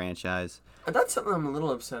troopers in the franchise. And that's something I'm a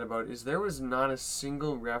little upset about. Is there was not a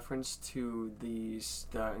single reference to the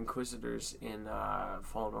Inquisitors in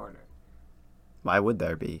Fallen Order. Why would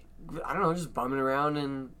there be? I don't know. Just bumming around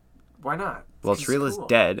and why not? Well, Trilla's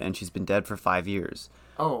dead, and she's been dead for 5 years.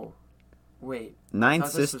 Oh, wait. Ninth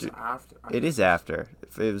Sister. Sister. This was after. It is after.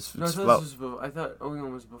 I thought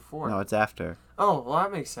Obi-Wan was before. No, it's after. Oh, well,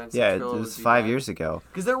 that makes sense. Yeah, it was 5 years ago.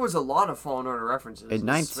 Because there was a lot of Fallen Order references. And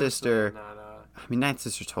Ninth Sister. I mean, Ninth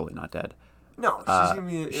Sister's totally not dead. No, she's gonna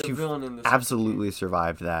be a villain in this. Absolutely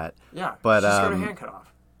survived that. Yeah, but she just got her hand cut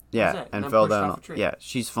off. Yeah, and fell down. Yeah,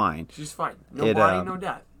 she's fine. She's fine. No body, no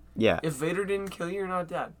death. Yeah. If Vader didn't kill you, you're not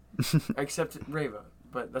dead. Except Reva,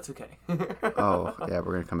 but that's okay. Oh, yeah,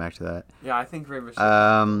 we're gonna come back to that. Yeah, I think Reva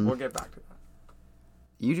should. We'll get back to that.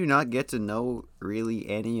 You do not get to know really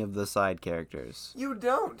any of the side characters. You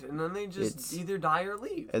don't, and then they just either die or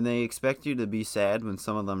leave. And they expect you to be sad when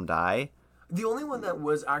some of them die. The only one that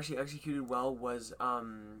was actually executed well was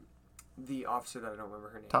the officer that I don't remember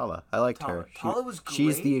her name. Tala. I liked her. Tala was great.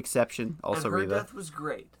 She's the exception. Also, and her Reva. death was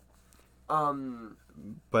great.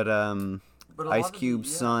 But Ice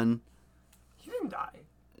Cube's son. He didn't die.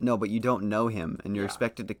 No, but you don't know him, and you're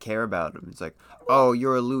expected to care about him. It's like, oh,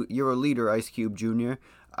 you're a leader, Ice Cube Jr.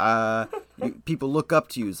 People look up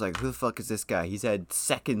to you. It's like, who the fuck is this guy? He's had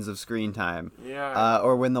seconds of screen time. Yeah.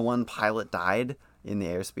 Or when the one pilot died in the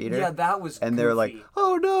airspeeder. Yeah, that was And goofy. they're like,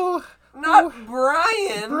 oh no. Not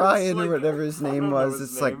Brian. Brian like, or whatever his name was.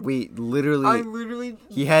 It's like, wait, literally.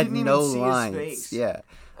 He had didn't no even see lines. His face. Yeah.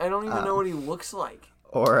 I don't even know what he looks like.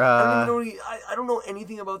 Or I don't know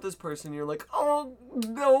anything about this person. You're like, oh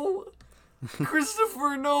no,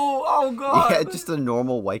 Christopher, no, oh god. Yeah, just a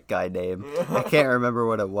normal white guy name. I can't remember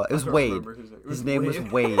what it was. It was Wade. His name was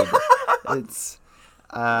Wade. It's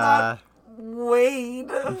Not Wade.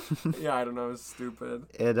 Yeah, I don't know. It's stupid.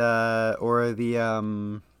 Or the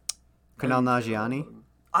Kumail Nanjiani.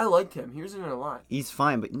 I liked him. He was in it a lot. He's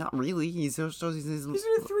fine, but not really. He's in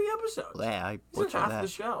 3 episodes. Yeah, I He's in butchered half that. the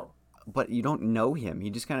show. But you don't know him. He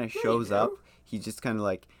just kind of Yeah, shows you up. do. He's just kind of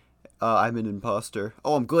like, I'm an imposter.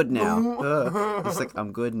 Oh, I'm good now. He's like,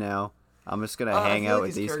 I'm good now. I'm just gonna hang out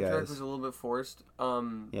with these his character arc guys. was a little bit forced.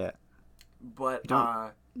 Yeah. But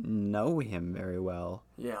don't know him very well.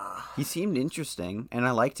 yeah. He seemed interesting, and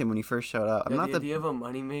I liked him when he first showed up. I'm Yeah, not the idea of a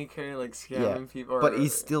moneymaker, like yeah, scamming people. but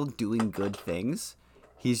he's still doing good things.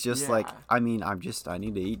 He's just like, I mean, I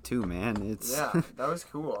need to eat too, man. It's Yeah, that was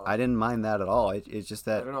cool. I didn't mind that at all. It's just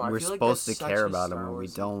that we're supposed to care about him when we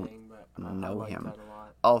don't know him.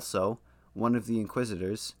 Also, one of the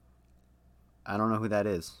Inquisitors, I don't know who that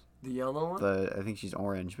is. The yellow one? I think she's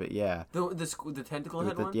orange, but yeah. The tentacle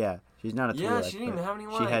head one? Yeah, she's not a Twi'lek. Yeah, she didn't even have any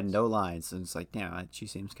lines. She had no lines, and it's like, yeah, she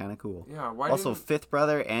seems kind of cool. Yeah, why Also, Fifth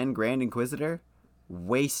Brother and Grand Inquisitor,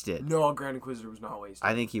 wasted. No, Grand Inquisitor was not wasted.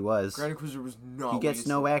 I think he was. Grand Inquisitor was not He gets wasted.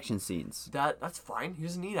 no action scenes. That's fine. He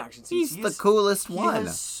doesn't need action scenes. He's the coolest one. He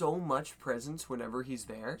has so much presence whenever he's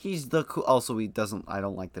there. He's the cool. Also, he doesn't. I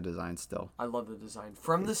don't like the design still. I love the design.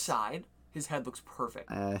 From the side, his head looks perfect.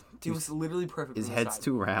 He looks literally perfect. His from the head's side.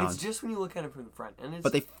 too round. It's just when you look at him from the front, and it's.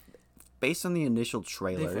 But based on the initial they fixed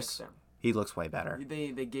trailers, him. he looks way better.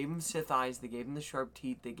 They gave him Sith eyes. They gave him the sharp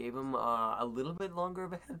teeth. They gave him a little bit longer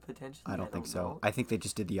of a head potentially. I don't think so. know. I think they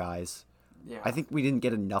just did the eyes. Yeah. I think we didn't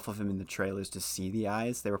get enough of him in the trailers to see the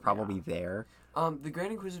eyes. They were probably there. The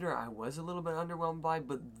Grand Inquisitor I was a little bit underwhelmed by,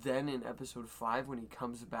 but then in episode 5 when he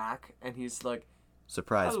comes back and he's like,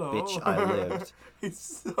 Surprise, hello. bitch, I lived.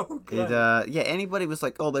 It's so good. Yeah, anybody was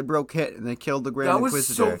like, oh, they broke hit and they killed the Grand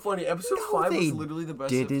Inquisitor. That was so funny. Episode 5 was literally the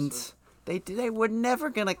best episode. They were never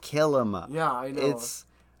gonna kill him. Yeah, I know. It's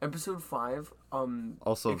episode 5,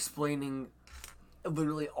 also explaining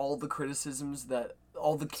literally all the criticisms that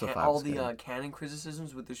all the canon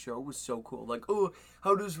criticisms with the show was so cool. Like, oh,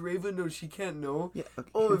 how does Reva know she can't know? Yeah, okay.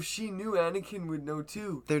 Oh, if she knew, Anakin would know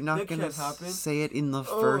too. They're not going to say it in the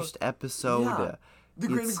first episode. Yeah. The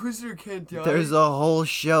Grand Inquisitor can't die. There's a whole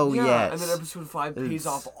show yet. And then episode 5 pays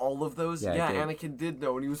off all of those. Yeah, Anakin did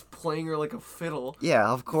know, and he was playing her like a fiddle. Yeah,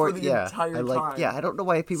 of course. For the entire time. Yeah, I don't know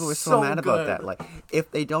why people were so mad about that. Like, if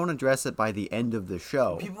they don't address it by the end of the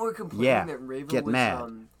show, people were complaining that Reva get was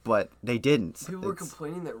mad. But they didn't. People were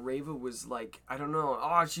complaining that Reva was like, I don't know.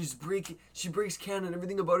 Oh, she breaks canon.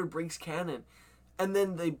 Everything about her breaks canon. And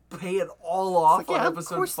then they pay it all off on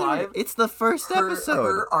episode 5. It's the first episode.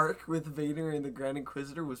 Her arc with Vader and the Grand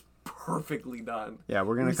Inquisitor was perfectly done. Yeah,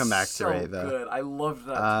 we're gonna come back to Rey though. Good. I loved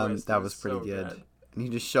that twist. That was pretty good. And he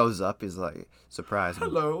just shows up. He's like, "Surprise,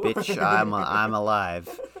 hello, bitch! I'm alive."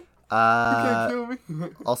 You can't kill me.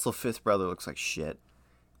 Also, Fifth Brother looks like shit.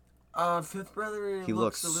 Fifth Brother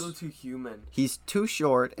looks a little too human. He's too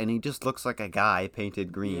short, and he just looks like a guy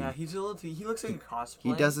painted green. Yeah, he looks like a cosplay.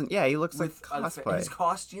 He doesn't. Yeah, he looks like cosplay. His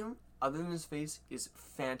costume, other than his face, is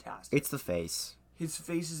fantastic. It's the face. His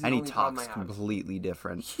face is the and only he talks completely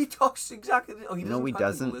different. He talks exactly. Oh, he doesn't. No, he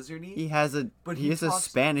doesn't. Lizardy, he has a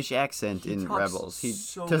Spanish accent in Rebels. He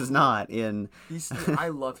does not in. I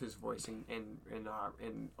love his voice in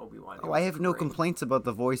Obi-Wan. Oh, I have no complaints about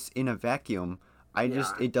the voice in a vacuum.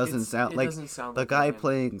 It doesn't sound like the guy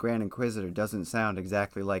playing Grand Inquisitor doesn't sound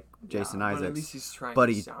exactly like Jason Isaacs. But at least he's trying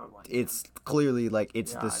to sound like it's clearly like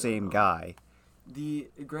it's the same guy. The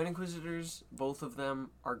Grand Inquisitors, both of them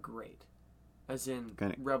are great, as in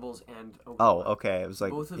Rebels and Obi-Wan. Oh, okay. It was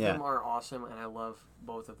like both of them are awesome, and I love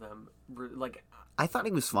both of them. Like, I thought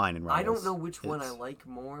he was fine in Rebels. I don't know which one I like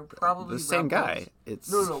more. Probably the same Rebels. guy.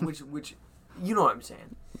 It's no, which you know what I'm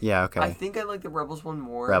saying. Yeah, okay. I think I like the Rebels one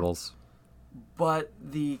more. Rebels. But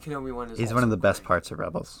the Kenobi one is He's one of the best parts of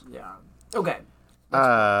Rebels. Yeah. Okay.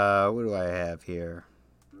 What do I have here?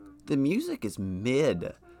 The music is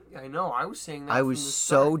mid. I know. I was saying that. I was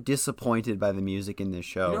so disappointed by the music in this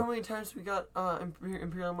show. You know how many times we got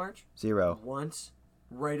Imperial March? 0. Once.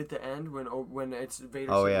 Right at the end when it's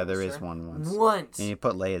Vader. Oh yeah, there is one once. Once. And you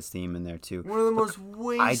put Leia's theme in there too. One of the most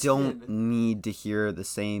wasted. I don't need to hear the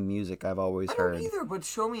same music I've always heard. I don't either, but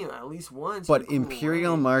show me at least once. But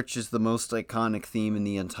Imperial March is the most iconic theme in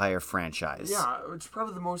the entire franchise. Yeah, it's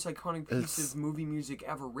probably the most iconic piece of movie music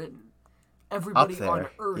ever written. Everybody on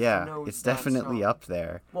Earth knows it's definitely up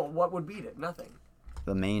there. Well, what would beat it? Nothing.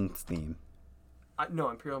 The main theme. No,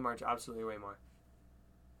 Imperial March absolutely way more.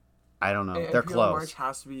 I don't know. They're Imperial close. March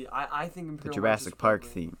has to be. I think Imperial the Jurassic Park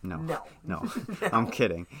theme. No. I'm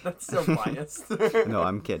kidding. That's so biased. No,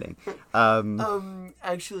 I'm kidding.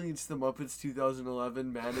 Actually, it's the Muppets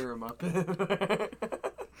 2011 Man or a Muppet.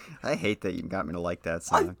 I hate that you got me to like that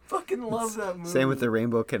song. I fucking love that movie. Same with the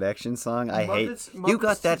Rainbow Connection song. Muppets, you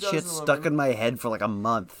got that shit stuck in my head for like a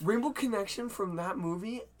month. Rainbow Connection from that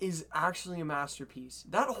movie is actually a masterpiece.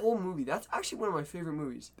 That whole movie, that's actually one of my favorite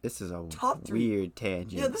movies. This is a Top 3. Weird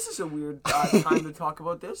tangent. Yeah, this is a weird time to talk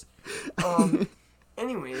about this.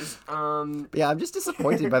 Anyways, yeah, I'm just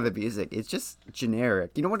disappointed by the music. It's just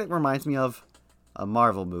generic. You know what it reminds me of? A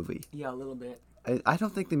Marvel movie. Yeah, a little bit. I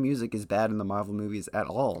don't think the music is bad in the Marvel movies at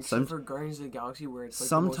all. Except for Guardians of the Galaxy, where it's like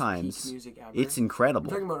sometimes the most peak music ever. It's incredible.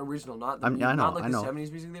 I'm talking about original, not the I know.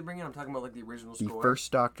 70s music they bring in. I'm talking about like the original score. The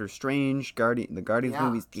first Doctor Strange, the Guardians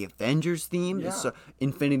movies, the Avengers theme. Yeah.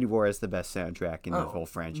 Infinity War is the best soundtrack in the whole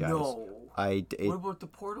franchise. No. What about the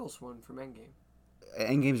Portals one from Endgame?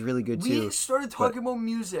 Endgame's really good too. We started talking about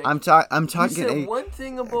music. I'm talking. You said one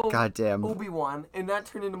thing about goddamn Obi-Wan, and that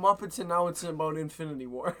turned into Muppets, and now it's about Infinity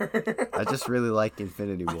War. I just really like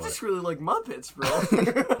Infinity War. I just really like Muppets,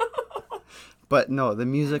 bro. But no, the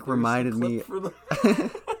music reminded me.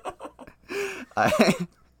 I'm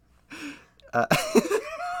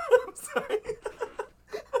sorry.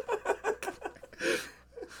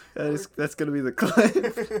 That's gonna be the clip.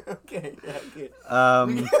 Okay.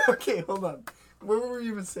 Okay, hold on. What were we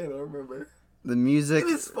even saying? I don't remember. The music. It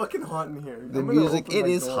is fucking hot in here. The music. It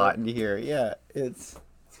is hot in here. Yeah, it's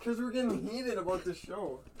because we're getting heated about the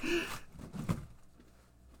show.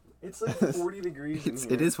 It's like 40 degrees in here.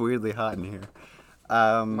 It is weirdly hot in here.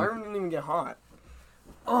 My room didn't even get hot.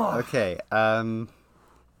 Oh. Okay.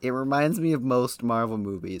 It reminds me of most Marvel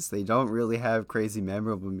movies. They don't really have crazy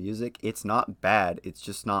memorable music. It's not bad. It's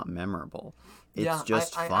just not memorable. It's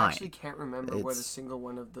just fine. I actually can't remember what a single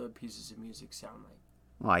one of the pieces of music sound like.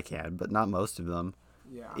 Well, I can, but not most of them.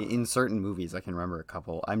 Yeah. In certain movies, I can remember a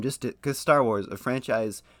couple. Because Star Wars, a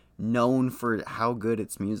franchise known for how good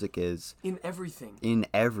its music is. In everything.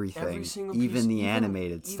 Every single piece, even the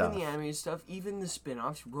animated stuff. Even the animated stuff, even the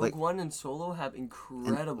spin-offs. Rogue One and Solo have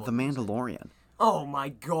incredible The Mandalorian. Oh my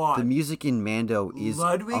god. The music in Mando is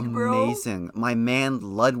Ludwig, amazing. bro? My man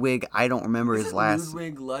Ludwig, I don't remember Is his it last.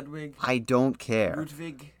 Ludwig? I don't care.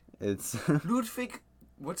 Ludwig. It's Ludwig.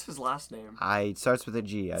 What's his last name? it starts with a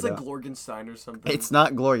G. It's like Glorgenstein or something. It's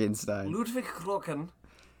not Glorgenstein. Ludwig Glocken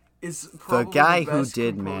is probably The guy the who best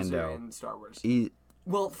did composer Mando. in Star Wars.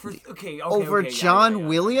 Over Okay, John yeah.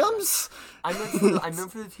 Williams? I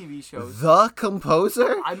meant for the TV shows. The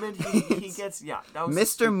composer? I meant he gets that was Mr.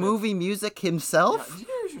 stupid. Movie Music Yeah. himself? Did you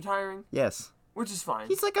hear he's retiring? Yes. Which is fine.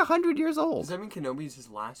 He's like 100 years Does old. that mean Kenobi is his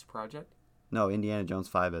last project? No, Indiana Jones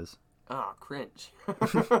 5 is. Ah, cringe.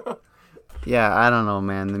 Yeah, I don't know,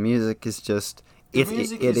 man. The music is just The it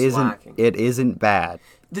music it is isn't lacking. it isn't bad.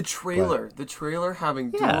 The trailer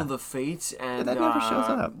having Yeah. Duel of the Fates and that never shows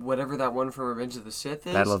up. whatever that one from Revenge of the Sith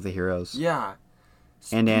is. Battle of the Heroes. Yeah.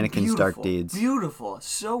 And Anakin's Dark Beautiful, Deeds. Beautiful.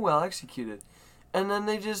 So well executed. And then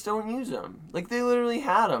they just don't use them. Like, they literally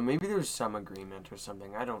had them. Maybe there was some agreement or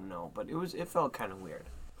something. I don't know. But it felt kind of weird.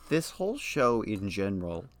 This whole show in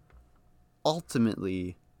general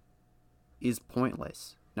ultimately is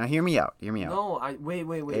pointless. Now hear me out. No, wait.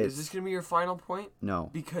 Is this going to be your final point? No.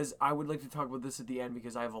 Because I would like to talk about this at the end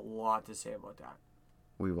because I have a lot to say about that.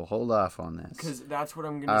 We will hold off on this. Because that's what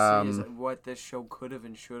I'm going to say is what this show could have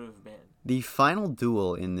and should have been. The final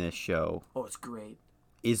duel in this show Oh, it's great.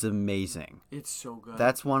 is amazing. It's so good.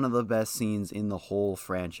 That's one of the best scenes in the whole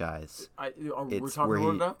franchise. We're It's talking where about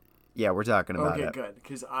he- it now? Yeah, we're talking about Okay, it. good.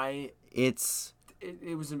 Because It's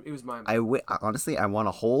it was my honestly, I want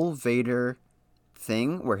a whole Vader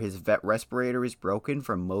thing where his vet respirator is broken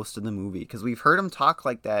for most of the movie because we've heard him talk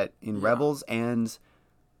like that in Rebels and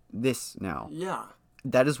this now. Yeah.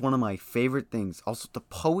 That is one of my favorite things. Also, the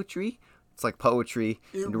poetry. It's like poetry.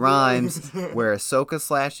 It It rhymes. really- Where Ahsoka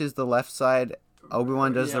slashes the left side,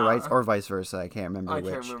 Obi-Wan does the Yeah. right, or vice versa. I can't remember I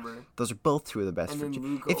which. can't remember. Those are both two of the best. And then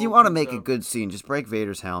Luke If you want to opens make a up- good scene, just break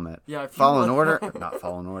Vader's helmet. Yeah, if you Fallen want- Order, not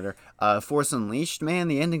Fallen Order. Force Unleashed, man,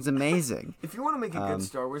 the ending's amazing. If you want to make a good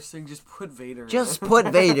Star Wars thing, just put Vader Just in it. put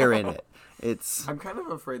Vader in it. It's I'm kind of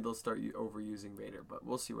afraid they'll start overusing Vader, but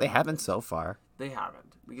we'll see what they haven't happens. so far. They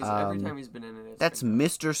haven't. Because every time he's been in it, it's That's been good.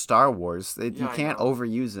 Mr. Star Wars. You Yeah, I can't know.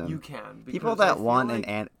 overuse him. You can. People because I that feel want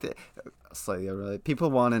like slightly unrelated. People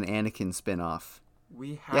want an Anakin spin-off.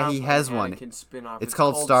 We have Yeah, he has an one. Anakin spin-off. It's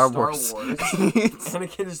called Star Wars.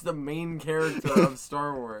 Anakin is the main character of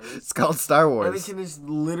Star Wars. It's called Star Wars. Anakin is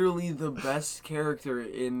literally the best character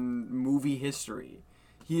in movie history.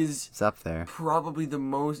 He is It's up there. probably the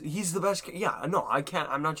most. He's the best. Yeah, no, I can't.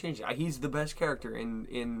 I'm not changing. He's the best character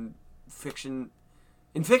in fiction.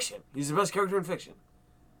 In fiction, he's the best character in fiction.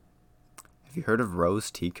 Have you heard of Rose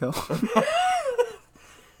Tico?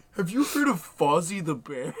 Have you heard of Fozzie the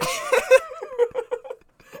Bear?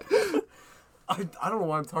 I don't know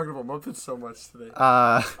why I'm talking about Muppets so much today.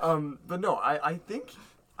 But no, I think,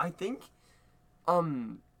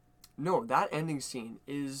 no, that ending scene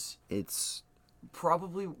is It's.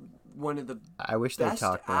 probably one of the I wish they best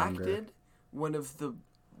talked longer. acted, one of the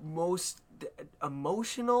most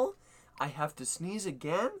emotional. I have to sneeze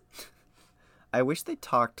again. I wish they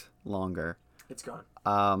talked longer. It's gone.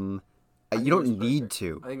 You think it don't was need perfect.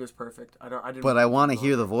 to, I think it was perfect. I didn't. but I want to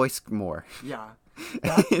hear the voice more. Yeah.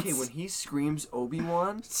 Okay, It's- when he screams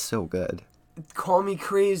Obi-Wan, It's so good. call me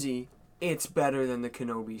crazy. It's better than the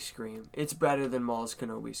Kenobi scream. It's better than Maul's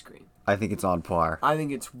Kenobi scream. I think it's on par. I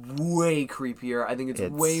think it's way creepier. I think it's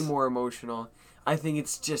way It's- more emotional. I think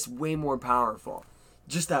it's just way more powerful.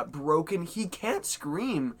 Just that broken. He can't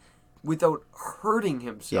scream without hurting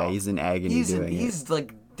himself. Yeah, he's in agony He's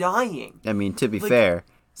like dying. I mean, to be like- fair,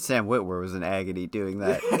 Sam Witwer was in agony doing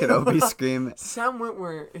that Kenobi scream. Sam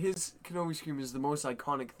Witwer, his Kenobi scream is the most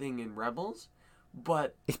iconic thing in Rebels,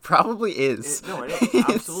 but It probably is. it is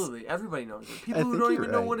absolutely. Everybody knows it. People who think don't you're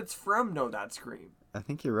even know right. what it's from know that scream, I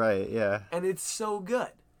think you're right. Yeah. and it's so good.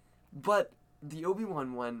 But the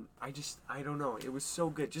Obi-Wan one, I don't know. It was so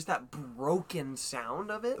good. Just that broken sound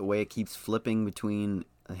of it. The way it keeps flipping between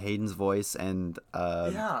Hayden's voice and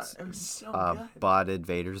Yeah, it was so good. botted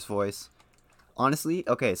Vader's voice. Honestly,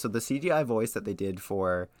 okay, so the CGI voice that they did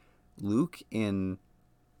for Luke in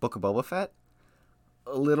Book of Boba Fett,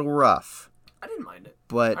 a little rough, I didn't mind it.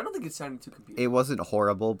 but I don't think it sounded too computer. it wasn't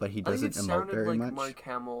horrible. But he I think doesn't it emote sounded very like much. Mark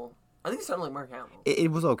Hamill. I think it sounded like Mark Hamill.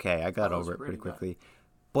 It was okay. I got That was over it pretty pretty good. quickly.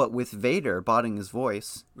 But with Vader botting his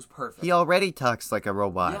voice, It was perfect. he already talks like a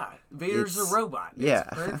robot. Yeah, Vader's It's- a robot. It's Yeah.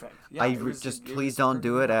 perfect. Yeah, It please don't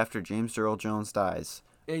do it after James Earl Jones dies.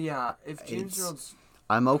 Yeah, if James It's- Earl's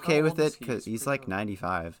I'm okay How with old it is he? because He's he's pretty like old.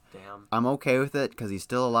 95. damn. I'm okay with it because he's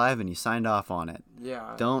still alive and he signed off on it.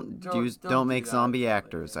 Yeah. Don't do make that. zombie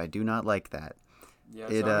actors. I do not like that. Yeah,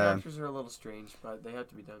 it, zombie actors are a little strange, but they have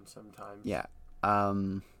to be done sometimes. Yeah.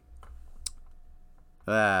 Hang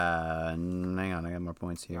on, I got more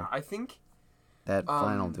points here. I think that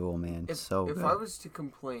final duel, man, so good. If I was to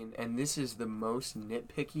complain, and this is the most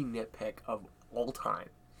nitpicky nitpick of all time,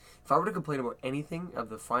 if I were to complain about anything of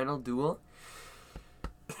the final duel,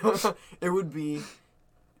 it would be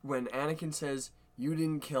when Anakin says, "You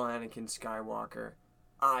didn't kill Anakin Skywalker,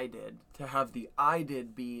 I did." To have the "I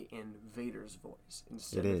did" be in Vader's voice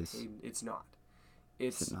instead of Hayden. It's not.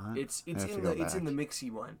 It's not? It's in the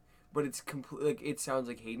mixy one. But it's complete. Like, it sounds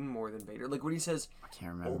like Hayden more than Vader. Like when he says I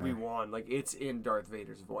can't remember. Obi-Wan, like it's in Darth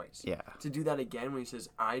Vader's voice. Yeah. To do that again when he says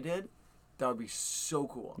 "I did," that would be so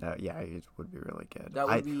cool. Yeah, it would be really good. That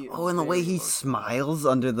would be. And the way he smiles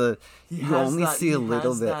under the, you only see a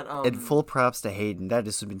little bit. And full props to Hayden. That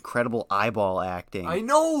is some incredible eyeball acting. I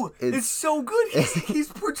know. It's so good. He's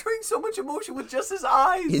portraying so much emotion with just his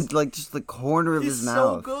eyes. It's like just the corner of his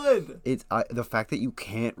mouth. He's so good. It's the fact that you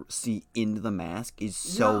can't see into the mask is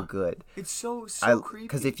so good. It's so creepy.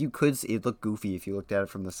 Because if you could see, it'd look goofy if you looked at it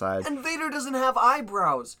from the side. And Vader doesn't have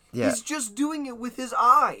eyebrows. Yeah. He's just doing it with his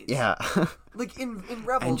eyes. Yeah. Like in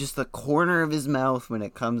Rebels. And just the corner of his mouth when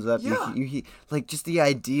it comes up. Yeah. You like just the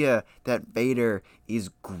idea that Vader is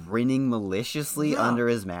grinning maliciously under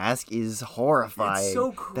his mask is horrifying. It's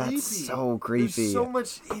so creepy. That's so creepy.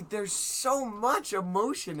 There's so much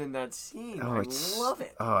emotion in that scene. I love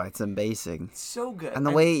it. Oh, it's amazing. It's so good. And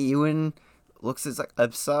the way Ewan looks is like,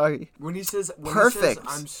 "I'm sorry." When he says, Perfect.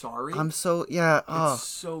 "I'm sorry." I'm so, yeah. Oh. It's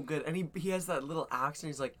so good. And he has that little accent.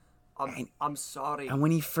 He's like, I'm sorry. And when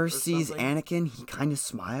he first sees Anakin, he kind of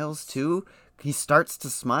smiles too. He starts to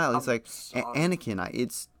smile. He's like, "Anakin,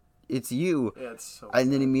 it's you." Yeah, it's so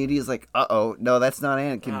and then immediately he's like, "Uh-oh, no, that's not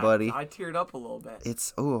Anakin, buddy." I teared up a little bit. I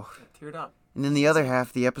teared up. And then the other half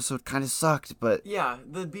of the episode kind of sucked, but... Yeah,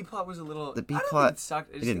 the B-plot was a little... The B-plot... it sucked.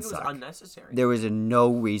 I just think it was unnecessary. There was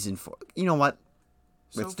no reason for... You know what?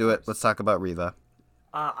 Let's do it. Let's talk about Reva.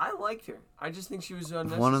 I liked her. I just think she was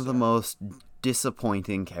unnecessary. One of the most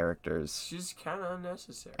disappointing characters. She's kind of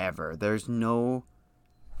unnecessary. Ever. There's no...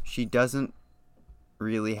 She doesn't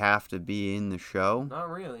really have to be in the show. Not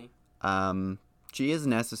really. She is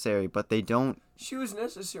necessary, but they don't... She was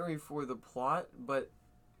necessary for the plot, but...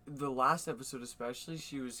 The last episode especially,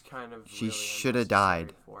 she was kind of She should have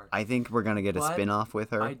died. I think we're going to get a spin-off with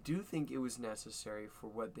her. I do think it was necessary for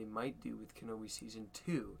what they might do with Kenobi Season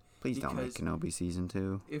 2. Please don't make Kenobi Season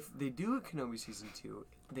 2. If they do a Kenobi Season 2,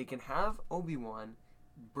 they can have Obi-Wan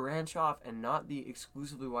branch off and not be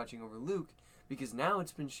exclusively watching over Luke, because now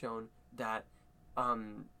it's been shown that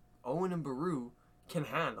Owen and Beru can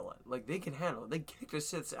handle it. Like, they can handle it. They kicked a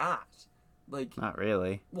Sith's ass. Like, not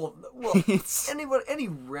really. Well, any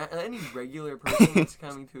regular person that's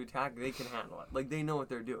coming to attack, they can handle it. Like, they know what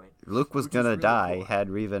they're doing. Luke was gonna die had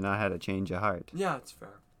Reva not had a change of heart. Yeah, it's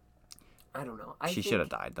fair. I don't know. She should have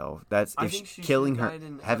died though. Killing her,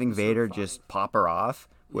 having Vader just pop her off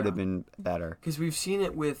would have been better. Because we've seen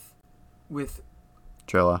it with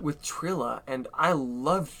Trilla. With Trilla, and I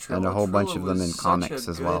loved Trilla. And a whole bunch of them in comics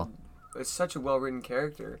as well. It's such a well-written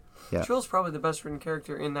character. Yeah. Trilla's probably the best written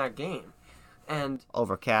character in that game. And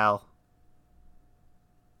over Cal.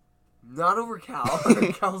 Not over Cal.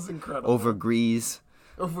 Cal's incredible. Over Grease.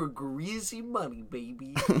 Over greasy money,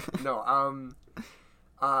 baby. No,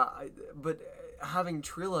 but having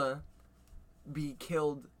Trilla be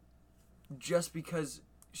killed just because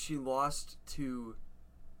she lost to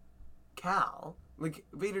Cal, like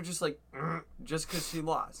Vader just because she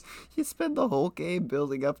lost. You spend the whole game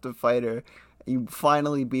building up to fight her. You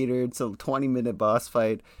finally beat her. It's a 20-minute boss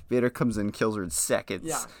fight. Vader comes in and kills her in seconds.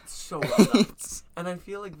 Yeah, so well done. And I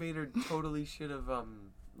feel like Vader totally should have,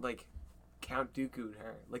 Count Dooku'd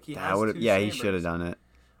her. Like, he has two sabers. He should have done it.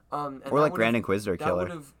 And or like Grand Inquisitor killer.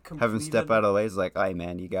 Have him step out of the way. He's like, "Hey,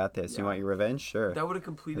 man, you got this. You want your revenge? Sure." That would have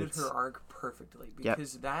completed her arc perfectly.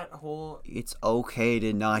 Because that whole... It's okay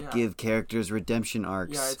to not give characters redemption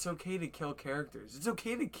arcs. Yeah, it's okay to kill characters. It's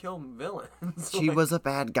okay to kill villains. She was a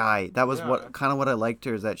bad guy. That was what I liked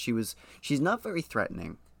her, is that she's not very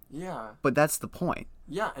threatening. Yeah. But that's the point.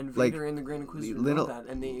 Yeah, and Vader and the Grand Inquisitor know that,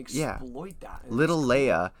 and they exploit that. Little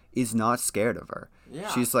Leia is not scared of her. Yeah.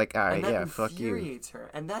 She's like, all right, fuck you. And that infuriates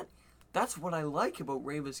her. And that's what I like about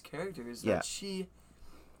Reva's character, is that she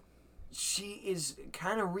is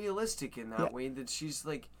kind of realistic in that way, that she's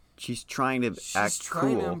like... She's trying to act cool. She's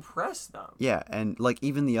trying to impress them. Yeah, and like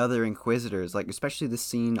even the other Inquisitors, like especially the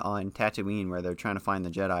scene on Tatooine where they're trying to find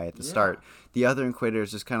the Jedi at the start, the other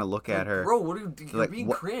Inquisitors just kind of look at her. Bro, what are you doing? You're being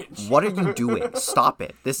cringe. What are you doing? Stop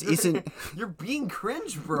it. This isn't... You're being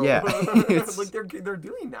cringe, bro. Yeah. Like they're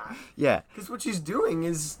doing that. Yeah. Because what she's doing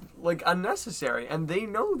is like unnecessary, and they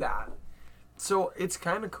know that. So it's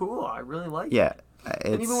kind of cool. I really like it. Yeah.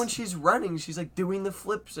 And even when she's running, she's like doing the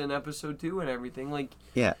flips in episode 2 and everything. Like,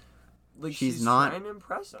 yeah. like she's not trying to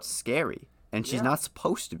impress us. Scary. And she's Yeah. not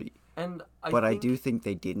supposed to be. And I do think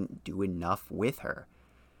they didn't do enough with her.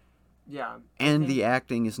 Yeah. And the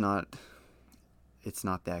acting is not... It's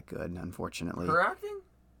not that good, unfortunately. Her acting?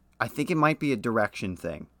 I think it might be a direction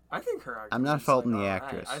thing. I think her acting. I'm not was, faulting like, the alright.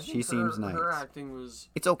 actress. I think She seems nice. Her acting was.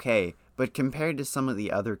 It's okay, but compared to some of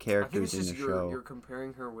the other I think characters it's in just the show... you're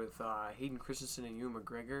comparing her with Hayden Christensen and Ewan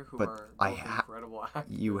McGregor, who But are both incredible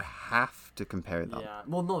actors. You have to compare them. Yeah.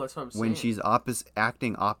 Well, no, that's what I'm saying. When she's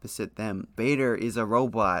acting opposite them, Vader is a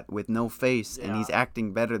robot with no face, and he's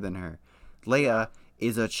acting better than her. Leia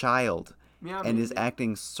is a child, and is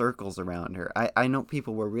acting circles around her. I know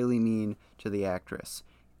people were really mean to the actress,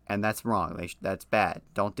 and that's wrong. That's bad.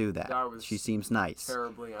 Don't do that. She seems nice.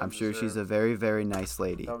 Terribly I'm sure she's a very, very nice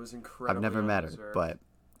lady. That was incredible. I've never met her, but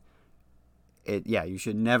you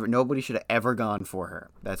should never. Nobody should have ever gone for her.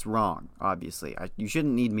 That's wrong. Obviously, you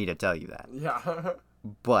shouldn't need me to tell you that. Yeah.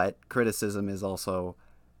 But criticism is also.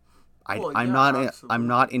 I'm absolutely.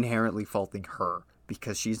 not inherently faulting her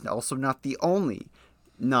because she's also not the only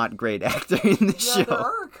not great actor in the show. There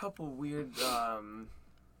are a couple weird.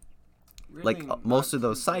 Really most of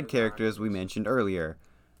those not side good characters we actors. mentioned earlier.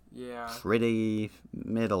 Yeah. Pretty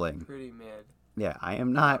middling. Pretty mid. Yeah, I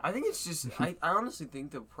am not. I think it's just. I honestly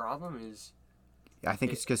think the problem is. I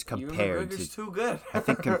think it's just Ewan compared McGregor's to. too good. I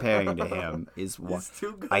think comparing to him is what. He's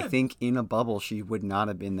too good. I think in a bubble she would not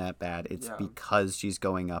have been that bad. It's because she's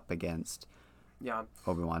going up against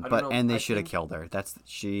Obi-Wan. They should have killed her.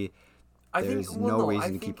 There's no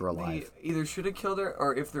reason to keep her alive. They either should have killed her,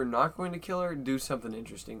 or if they're not going to kill her, do something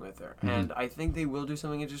interesting with her. Mm-hmm. And I think they will do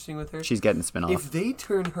something interesting with her. She's getting spin-off. If they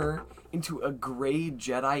turn her into a gray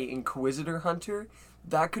Jedi Inquisitor hunter,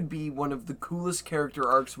 that could be one of the coolest character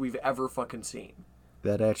arcs we've ever fucking seen.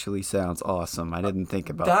 That actually sounds awesome. I didn't think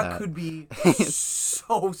about that. That could be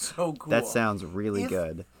so cool. That sounds really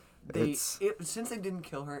good. Since they didn't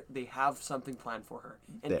kill her, they have something planned for her.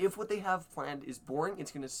 And if what they have planned is boring,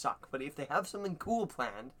 it's going to suck. But if they have something cool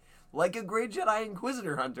planned, like a great Jedi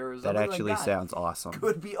Inquisitor hunter or something that actually sounds awesome.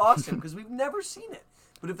 Could be awesome, because we've never seen it.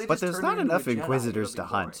 But there's not enough Inquisitors to boring.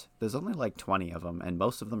 hunt. There's only like 20 of them, and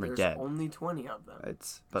most of them are dead. There's only 20 of them.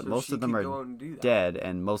 But most of them are dead,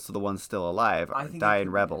 and most of the ones still alive die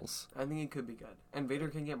in Rebels. I think it could be good. And Vader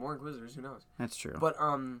can get more Inquisitors, who knows? That's true. But,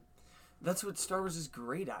 that's what Star Wars is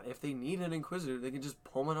great at. If they need an Inquisitor, they can just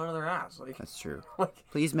pull one out of their ass. That's true.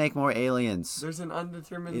 Please make more aliens. There's an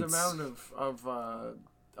undetermined amount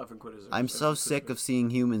of Inquisitors. I'm so sick of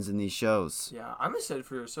seeing humans in these shows. Yeah, I'm excited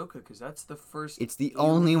for Ahsoka because that's the first. It's the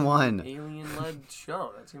only one alien-led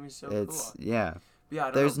show. That's gonna be so cool. Yeah.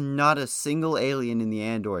 Yeah. There's not a single alien in the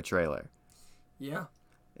Andor trailer. Yeah.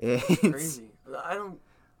 It's crazy. I don't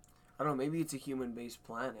know. Maybe it's a human-based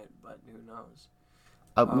planet, but who knows?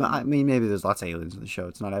 I mean, maybe there's lots of aliens in the show.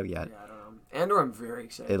 It's not out yet. Yeah, I don't know. Andor, I'm very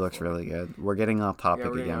excited. It looks really good. We're getting off topic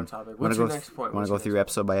again. Getting off topic. What's your next point? Want to go through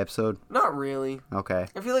episode by episode? Not really. Okay.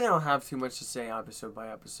 I feel like I don't have too much to say episode by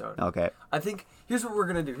episode. Okay. I think here's what we're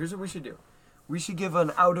gonna do. Here's what we should do. We should give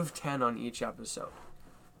an out of 10 on each episode.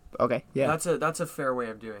 Okay. Yeah. That's a fair way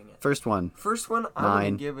of doing it. First one. I'm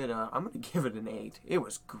gonna give it an 8. It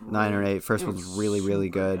was great. 9 or 8. First one's really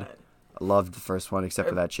good. I loved the first one except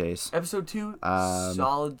for that chase. Episode 2,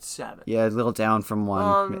 solid 7. Yeah, a little down from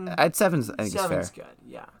 1. At 7's, I think it's fair. 7's good.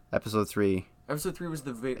 Yeah. Episode 3. Episode 3 was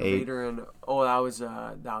the Vader and that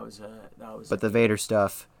was. But the Vader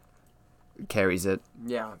stuff carries it.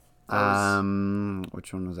 Yeah.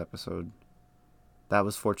 Which one was episode? That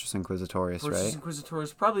was Fortress Inquisitorius, right? Fortress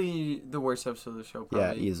Inquisitorius, probably the worst episode of the show.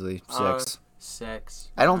 Probably. Yeah, easily 6.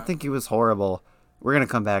 6. I don't think it was horrible. We're gonna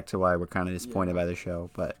come back to why we're kind of disappointed by the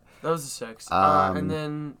show, but that was a 6. And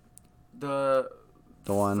then the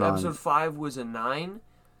one episode 5 was a 9.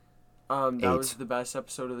 That 8. was the best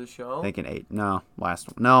episode of the show. I think an 8. No, last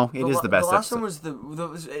one. No, it is the best. The last episode.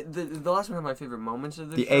 one was the last one had my favorite moments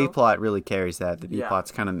of the show. The A plot really carries that. The B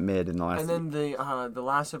plot's kind of mid in the last. And then the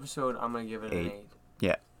last episode, I'm gonna give it an 8.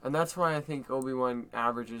 Yeah. And that's why I think Obi-Wan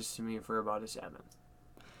averages to me for about a 7.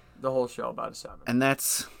 The whole show about a 7. And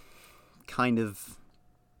that's kind of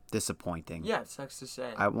disappointing. Yeah, it sucks to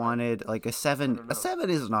say. I wanted like a 7. A 7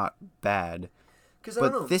 is not bad.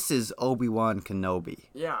 But this is Obi-Wan Kenobi.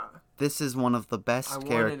 Yeah. This is one of the best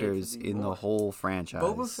characters in the whole franchise.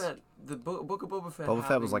 Boba Fett, the Book of Boba Fett. Boba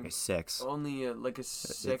Fett was like a 6. Only like a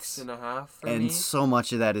 6.5 for me. And so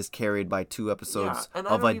much of that is carried by 2 episodes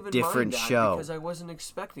of a different show. Because I wasn't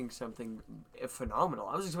expecting something phenomenal.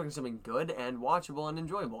 I was expecting something good and watchable and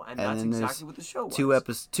enjoyable, and that's exactly what the show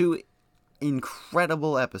was. 2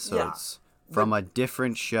 incredible episodes from a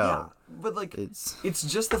different show. Yeah, but like it's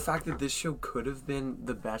just the fact that this show could have been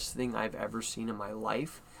the best thing I've ever seen in my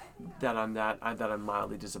life that I'm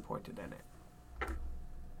mildly disappointed in it.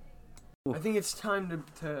 I think it's time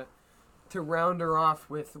to round her off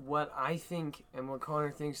with what I think and what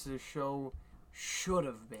Connor thinks the show should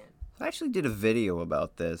have been. I actually did a video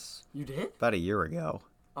about this. You did? About a year ago.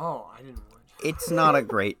 Oh, I didn't watch it. It's not a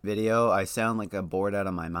great video. I sound like I'm bored out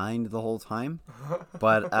of my mind the whole time.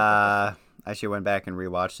 But I actually went back and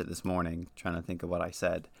rewatched it this morning, trying to think of what I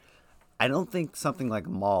said. I don't think something like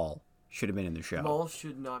Maul should have been in the show. Maul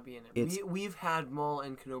should not be in it. We've had Maul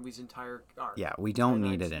and Kenobi's entire arc. Yeah, we don't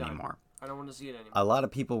need it anymore. I don't want to see it anymore. A lot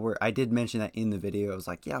of people were. I did mention that in the video. I was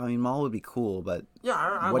like, yeah, I mean, Maul would be cool, but yeah,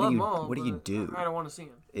 I love Maul. What do you do? I don't want to see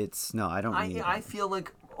him. I don't need it. I feel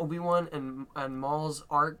like Obi-Wan and Maul's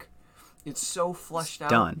arc, it's so fleshed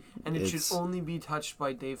out. Done. And it should only be touched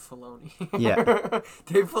by Dave Filoni. Yeah.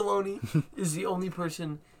 Dave Filoni is the only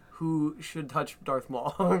person who should touch Darth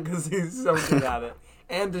Maul because he's so good at it.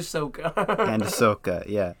 And Ahsoka.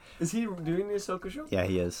 Yeah. Is he doing the Ahsoka show? Yeah,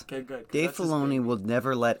 he is. Okay, good. Dave Filoni will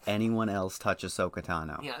never let anyone else touch Ahsoka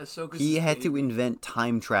Tano. Yeah, Ahsoka's He had to invent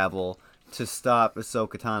time travel to stop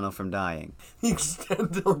Ahsoka Tano from dying. The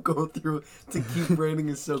extent they'll go through to keep writing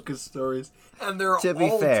Ahsoka's stories. And they're to be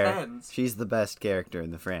all fair, tens. She's the best character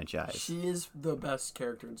in the franchise. She is the best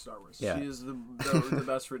character in Star Wars. Yeah. She is the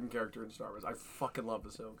best written character in Star Wars. I fucking love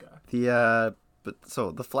Ahsoka. The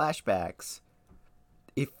flashbacks,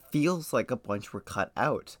 it feels like a bunch were cut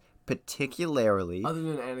out. Particularly, other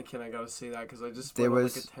than Anakin, I gotta say that because I just went on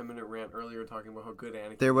like a 10-minute rant earlier talking about how good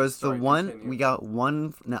Anakin. There was we got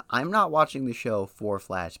one. Now I'm not watching the show for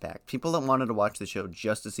flashbacks. People that wanted to watch the show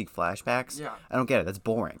just to see flashbacks, yeah, I don't get it. That's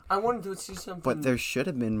boring. I wanted to see something, but there should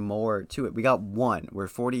have been more to it. We got one where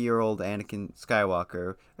 40-year-old Anakin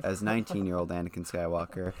Skywalker as 19-year-old Anakin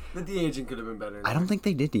Skywalker. The de-aging could have been better. I don't think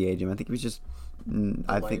they did de-age him. I think it was just.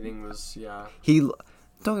 Lighting was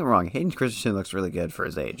Don't get me wrong, Hayden Christensen looks really good for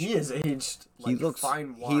his age. He is aged like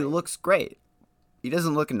fine wine. He looks great. He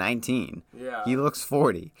doesn't look 19. Yeah. He looks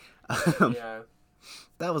 40. Yeah.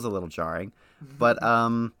 That was a little jarring. But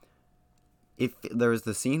if there was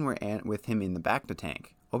the scene with him in the bacta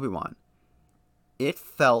tank, Obi-Wan, it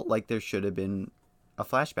felt like there should have been a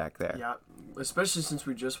flashback there. Yeah, especially since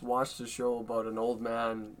we just watched a show about an old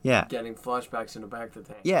man getting flashbacks in a bacta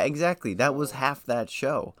tank. Yeah, exactly. That was half that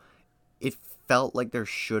show. It felt like there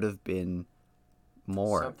should have been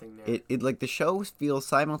more. Something there. It like the show feels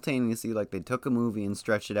simultaneously like they took a movie and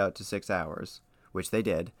stretched it out to 6 hours, which they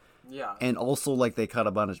did. Yeah. And also like they cut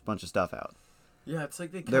a bunch of stuff out. Yeah, it's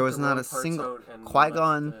like they cut there was the not wrong a single parts out and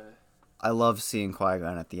Qui-Gon. I love seeing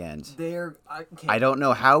Qui-Gon at the end. Okay. I don't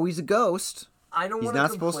know how he's a ghost. I don't. He's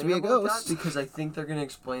not supposed to be a ghost because I think they're going to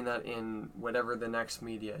explain that in whatever the next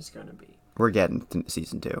media is going to be. We're getting to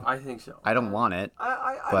season 2. I think so. I don't want it.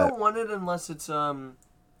 I don't want it unless it's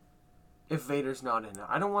if Vader's not in it.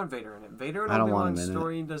 I don't want Vader in it. Vader and Obi-Wan's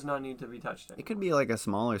story does not need to be touched anymore. It could be like a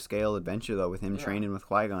smaller scale adventure though, with him training with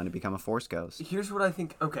Qui-Gon to become a Force ghost. Here's what I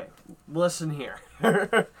think. Okay, listen here.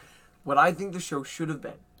 What I think the show should have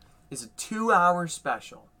been is a 2-hour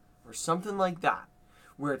special or something like that,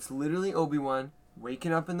 where it's literally Obi-Wan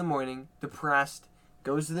waking up in the morning, depressed,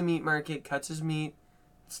 goes to the meat market, cuts his meat,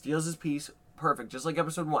 steals his piece, perfect, just like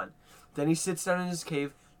episode 1. Then he sits down in his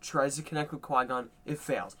cave, tries to connect with Qui-Gon, it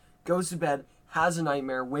fails. Goes to bed, has a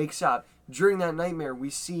nightmare, wakes up. During that nightmare,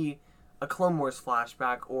 we see a Clone Wars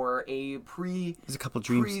flashback or There's a couple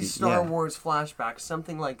pre-Star Wars flashback,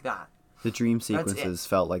 something like that. The dream sequences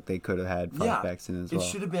felt like they could have had flashbacks in as well. It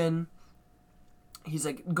should have been, he's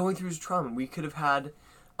like going through his trauma. We could have had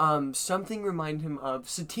something remind him of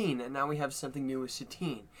Satine, and now we have something new with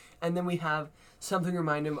Satine. And then we have something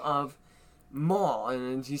remind him of Maul,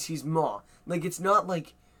 and he sees Maul. Like, it's not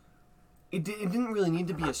like, it didn't really need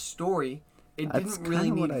to be a story. It didn't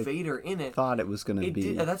really need Vader in it. Thought it was going to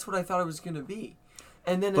be. That's what I thought it was going to be.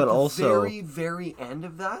 And then at the very, very end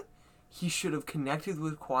of that, he should have connected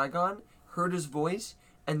with Qui-Gon, heard his voice,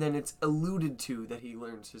 and then it's alluded to that he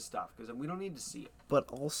learns his stuff, because we don't need to see it. But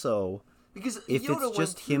also, because if it's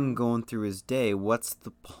just him going through his day, what's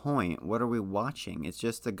the point? What are we watching? It's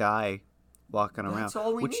just a guy walking around,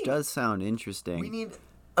 which does sound interesting. We need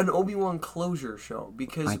an Obi-Wan closure show,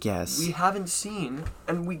 because I guess we haven't seen,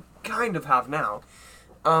 and we kind of have now,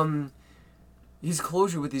 his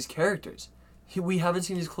closure with these characters. We haven't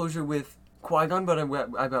seen his closure with Qui-Gon, but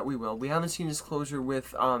I bet we will. We haven't seen his closure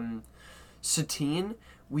with Satine.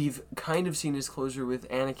 We've kind of seen his closure with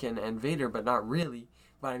Anakin and Vader, but not really.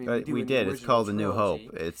 But I mean, we did. It's called A New Hope.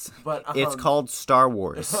 It's called Star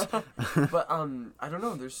Wars. But I don't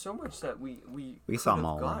know. There's so much that we saw them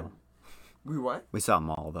all. We what? We saw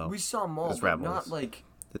Maul, though. We saw Maul, but not, like,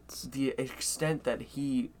 the extent that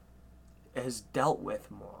he has dealt with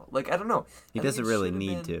Maul. Like, I don't know. He doesn't really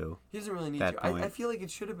need to. He doesn't really need to. I feel like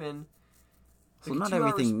it should have been... Well, not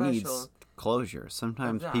everything needs closure.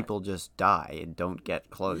 Sometimes people just die and don't get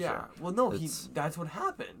closure. Yeah. Well, no, that's what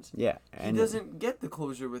happens. Yeah. He doesn't get the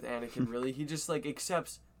closure with Anakin, really. He just, like,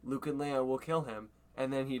 accepts Luke and Leia will kill him,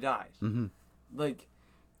 and then he dies. Mm-hmm. Like,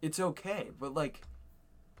 it's okay. But, like,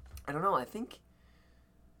 I don't know. I think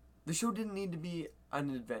the show didn't need to be an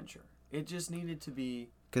adventure. It just needed to be...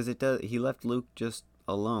 Because it does. He left Luke just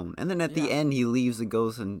alone. And then at the end, he leaves and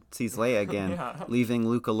goes and sees Leia again, leaving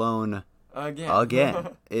Luke alone... Again.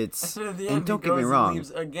 It's and don't get me wrong.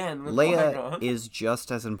 Leia is just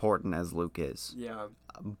as important as Luke is. Yeah.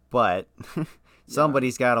 But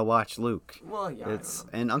somebody's got to watch Luke. Well, yeah.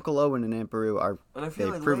 And Uncle Owen and Aunt Beru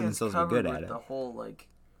they've proven themselves to be good at it. The whole like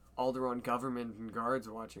Alderaan government and guards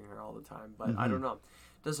watching her all the time, but I don't know.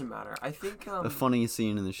 Doesn't matter. I think the funniest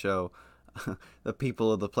scene in the show, the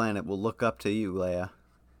people of the planet will look up to you, Leia.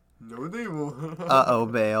 No, they won't. Uh-oh,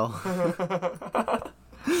 Bail.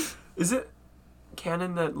 Is it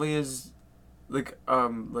canon that Leia's, like,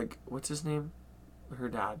 what's his name? Her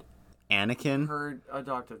dad. Anakin? Her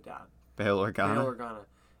adoptive dad. Bail Organa? Bail Organa.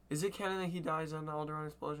 Is it canon that he dies in the Alderaan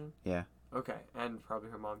explosion? Yeah. Okay, and probably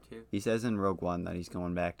her mom, too? He says in Rogue One that he's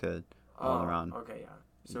going back to Alderaan. Okay, yeah.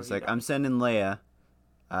 So he's like, I'm sending Leia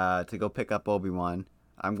to go pick up Obi-Wan.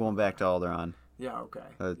 I'm going back to Alderaan. Yeah, okay.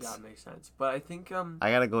 Yeah, it makes sense. But I think I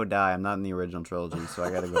gotta go die. I'm not in the original trilogy, so I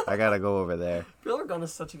gotta go over there. Bail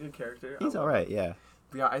Organa's such a good character. He's alright, yeah.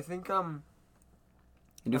 But yeah, I think I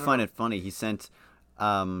do find it funny. He sent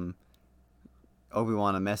Obi-Wan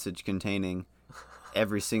a message containing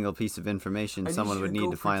every single piece of information someone would need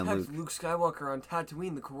to find Luke Skywalker on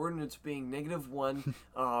Tatooine. The coordinates being -1,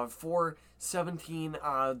 417,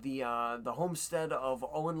 the homestead of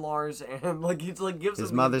Owen Lars, and like he like gives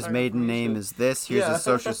his mother's maiden name is this. Here's his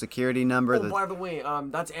social security number. Oh, by the way,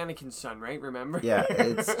 that's Anakin's son, right? Remember? Yeah,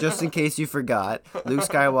 it's just in case you forgot. Luke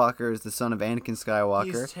Skywalker is the son of Anakin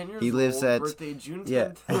Skywalker. He's 10 years he lives old, at birthday June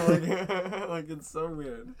 10th. Yeah. like it's so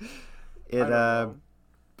weird.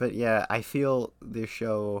 But yeah, I feel this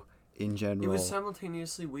show in general. It was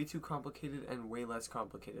simultaneously way too complicated and way less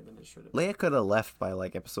complicated than it should have. Leia could have left by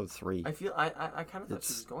like episode 3. I feel I kind of thought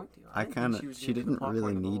she was going to. She didn't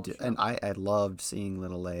really need to, and I loved seeing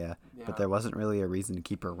little Leia, but there wasn't really a reason to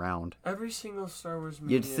keep her around. Every single Star Wars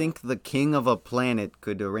media. You'd think the king of a planet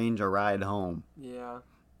could arrange a ride home. Yeah,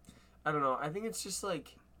 I don't know. I think it's just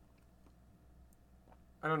like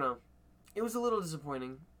I don't know. It was a little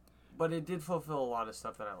disappointing. But it did fulfill a lot of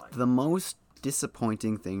stuff that I liked. The most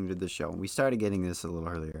disappointing thing to the show, and we started getting this a little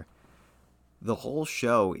earlier, the whole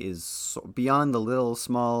show is beyond the little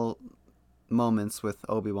small moments with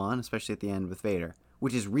Obi-Wan, especially at the end with Vader,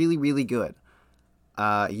 which is really, really good.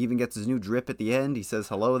 He even gets his new drip at the end. He says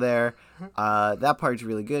hello there. That part's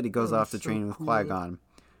really good. He goes off to train with Qui-Gon.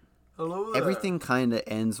 Hello there. Everything kind of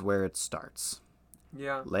ends where it starts.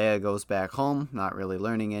 Yeah. Leia goes back home, not really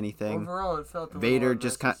learning anything. Overall, it felt Vader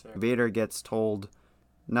gets told,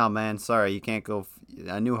 "No, man, sorry, you can't go.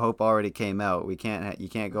 A New Hope already came out. You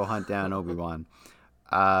can't go hunt down Obi-Wan."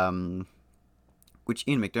 Which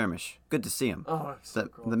Ian McDermott, good to see him. Oh, so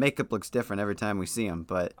cool. The makeup looks different every time we see him,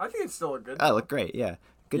 but I think it's still good. Oh, look great, yeah.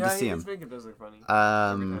 Good to see him. His makeup does look funny.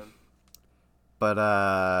 But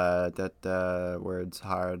that word's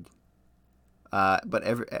hard.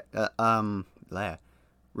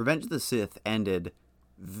 Revenge of the Sith ended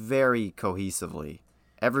very cohesively.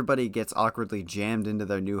 Everybody gets awkwardly jammed into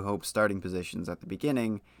their New Hope starting positions at the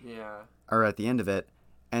beginning. Yeah. Or at the end of it.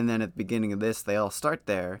 And then at the beginning of this, they all start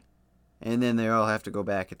there. And then they all have to go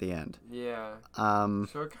back at the end. Yeah.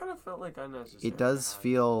 So it kind of felt like unnecessary. It does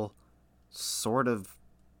feel sort of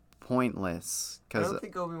pointless. I don't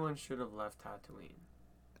think Obi-Wan should have left Tatooine.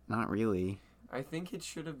 Not really. I think it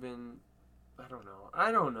should have been... I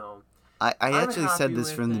don't know. I actually said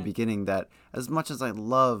this from the beginning that as much as I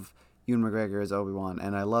love Ewan McGregor as Obi-Wan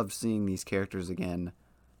and I loved seeing these characters again,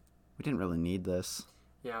 we didn't really need this.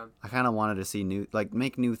 Yeah. I kind of wanted to see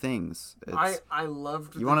make new things. I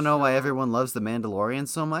loved You want to know why everyone loves The Mandalorian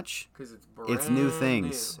so much? Because it's new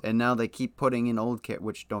things. And now they keep putting in old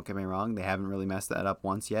which, don't get me wrong, they haven't really messed that up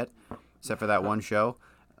once yet, except for that one show.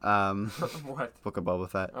 What? Book of Boba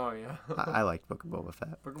Fett. Oh, yeah. I liked Book of Boba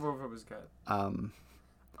Fett. Book of Boba Fett was good.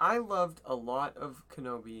 I loved a lot of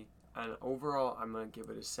Kenobi, and overall, I'm going to give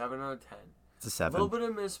it a 7 out of 10. It's a 7. A little bit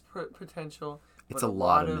of missed potential. It's a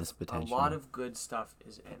lot of missed potential. A lot of good stuff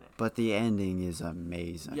is in it. But the ending is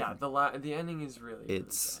amazing. Yeah, the ending is really, really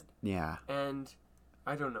good. Yeah. And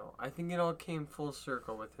I don't know. I think it all came full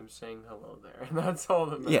circle with him saying hello there, and that's all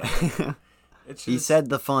that matters. Yeah. He said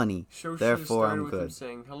the funny, therefore I'm with good. Him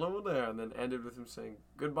saying hello there, and then ended with him saying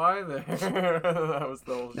goodbye there. That was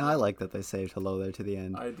the whole show. No, I like that they saved hello there to the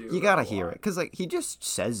end. I do. You gotta hear it, because like he just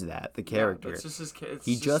says that, the character. Yeah, it's just his,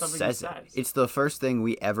 he just says it. It's the first thing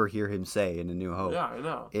we ever hear him say in A New Hope. Yeah, I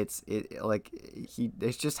know. It's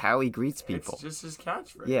just how he greets people. It's just his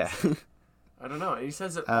catchphrase. Yeah. I don't know. He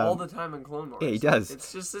says it all the time in Clone Wars. Yeah, he does.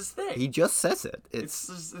 It's just his thing. He just says it.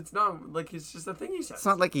 It's not like it's just a thing he says. It's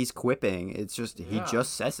not like he's quipping. It's just he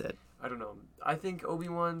just says it. I don't know. I think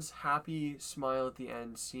Obi-Wan's happy smile at the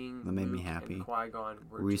end, seeing that made Luke me happy. And Qui-Gon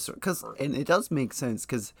were and it does make sense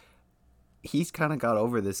because he's kind of got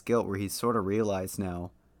over this guilt where he's sort of realized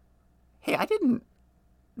now, hey,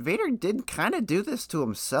 Vader did kind of do this to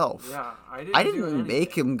himself. Yeah, I didn't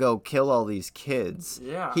make him go kill all these kids.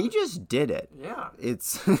 Yeah. He just did it. Yeah.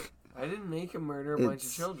 I didn't make him murder a bunch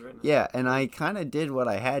of children. Yeah, and I kind of did what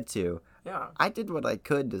I had to. Yeah. I did what I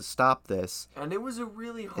could to stop this. And it was a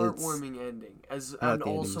really heartwarming ending, and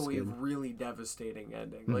also a really devastating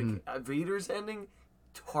ending. Mm-hmm. Like, Vader's ending,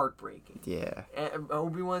 heartbreaking. Yeah. And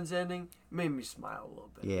Obi-Wan's ending made me smile a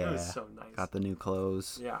little bit. Yeah. It was so nice. Got the new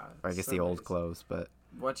clothes. Yeah. Or I guess the old clothes, but...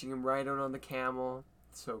 Watching him ride out on the camel,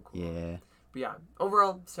 so cool. Yeah. But yeah,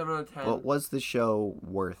 overall, 7 out of 10. But was the show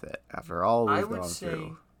worth it after all we've gone through? I would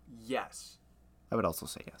say yes. I would also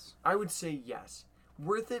say yes. I would say yes.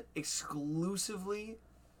 Worth it exclusively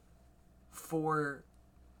for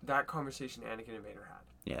that conversation Anakin and Vader had.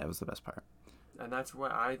 Yeah, it was the best part. And that's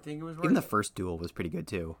what I think it was worth. Even the first duel was pretty good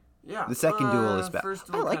too. Yeah. The second duel is bad.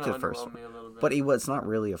 I liked the the first one. But it's not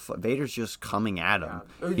really Vader's just coming at him.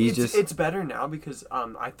 Yeah. It's better now because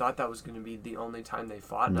I thought that was going to be the only time they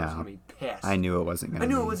fought, and I was going to be pissed. I knew it wasn't going to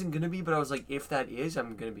be. I knew it wasn't going to be, but I was like, if that is,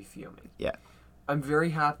 I'm going to be fuming. Yeah. I'm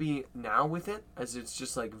very happy now with it, as it's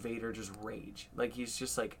just like Vader just rage. Like, he's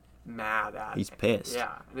just like mad at He's pissed.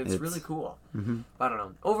 Yeah, and it's really cool. Mm-hmm. I don't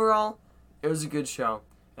know. Overall, it was a good show,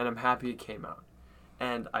 and I'm happy it came out.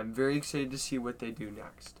 And I'm very excited to see what they do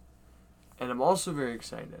next. And I'm also very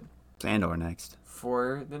excited. Andor next.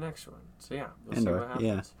 For the next one. So yeah, we'll Andor, see what happens.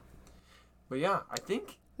 Yeah. But yeah, I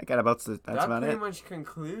think that's about it. That pretty much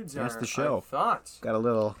concludes our thoughts. Got a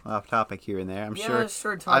little off topic here and there. I'm sure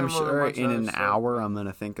in an hour I'm going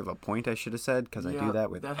to think of a point I should have said, because I do that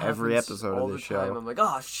with every episode of this show. I'm like,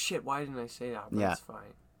 oh shit, why didn't I say that? But it's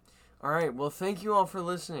fine. All right, well, thank you all for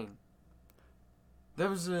listening.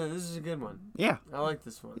 This is a good one. Yeah. I like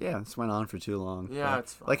this one. Yeah, this went on for too long. Yeah,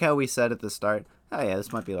 it's fine. Like how we said at the start, oh yeah,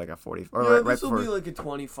 this might be like a 40... Or this will be like a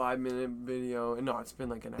 25-minute video. No, it's been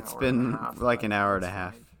like an hour and a half. It's been like an hour and a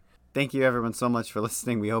half. Thank you everyone so much for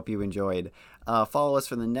listening. We hope you enjoyed. Follow us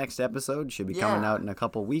for the next episode. Should be coming out in a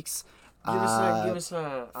couple weeks. Give us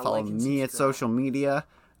a follow like and me subscribe. at social media.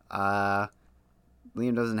 Liam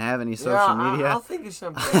doesn't have any social media. I'll think of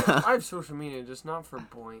something. I have social media, just not for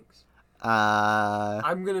boinks.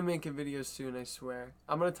 I'm gonna make a video soon, I swear.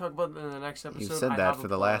 I'm gonna talk about it in the next episode. You've said that for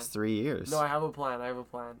the last 3 years. No, I have a plan.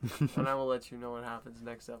 And I will let you know what happens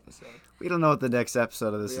next episode. We don't know what the next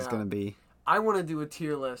episode of this is gonna be. I want to do a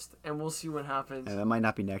tier list, and we'll see what happens. And that might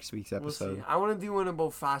not be next week's episode. We'll see. I want to do one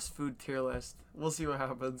about fast food tier list. We'll see what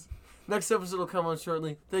happens. Next episode will come out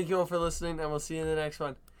shortly. Thank you all for listening, and we'll see you in the next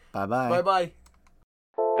one. Bye-bye. Bye-bye.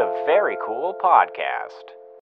 The Very Cool Podcast.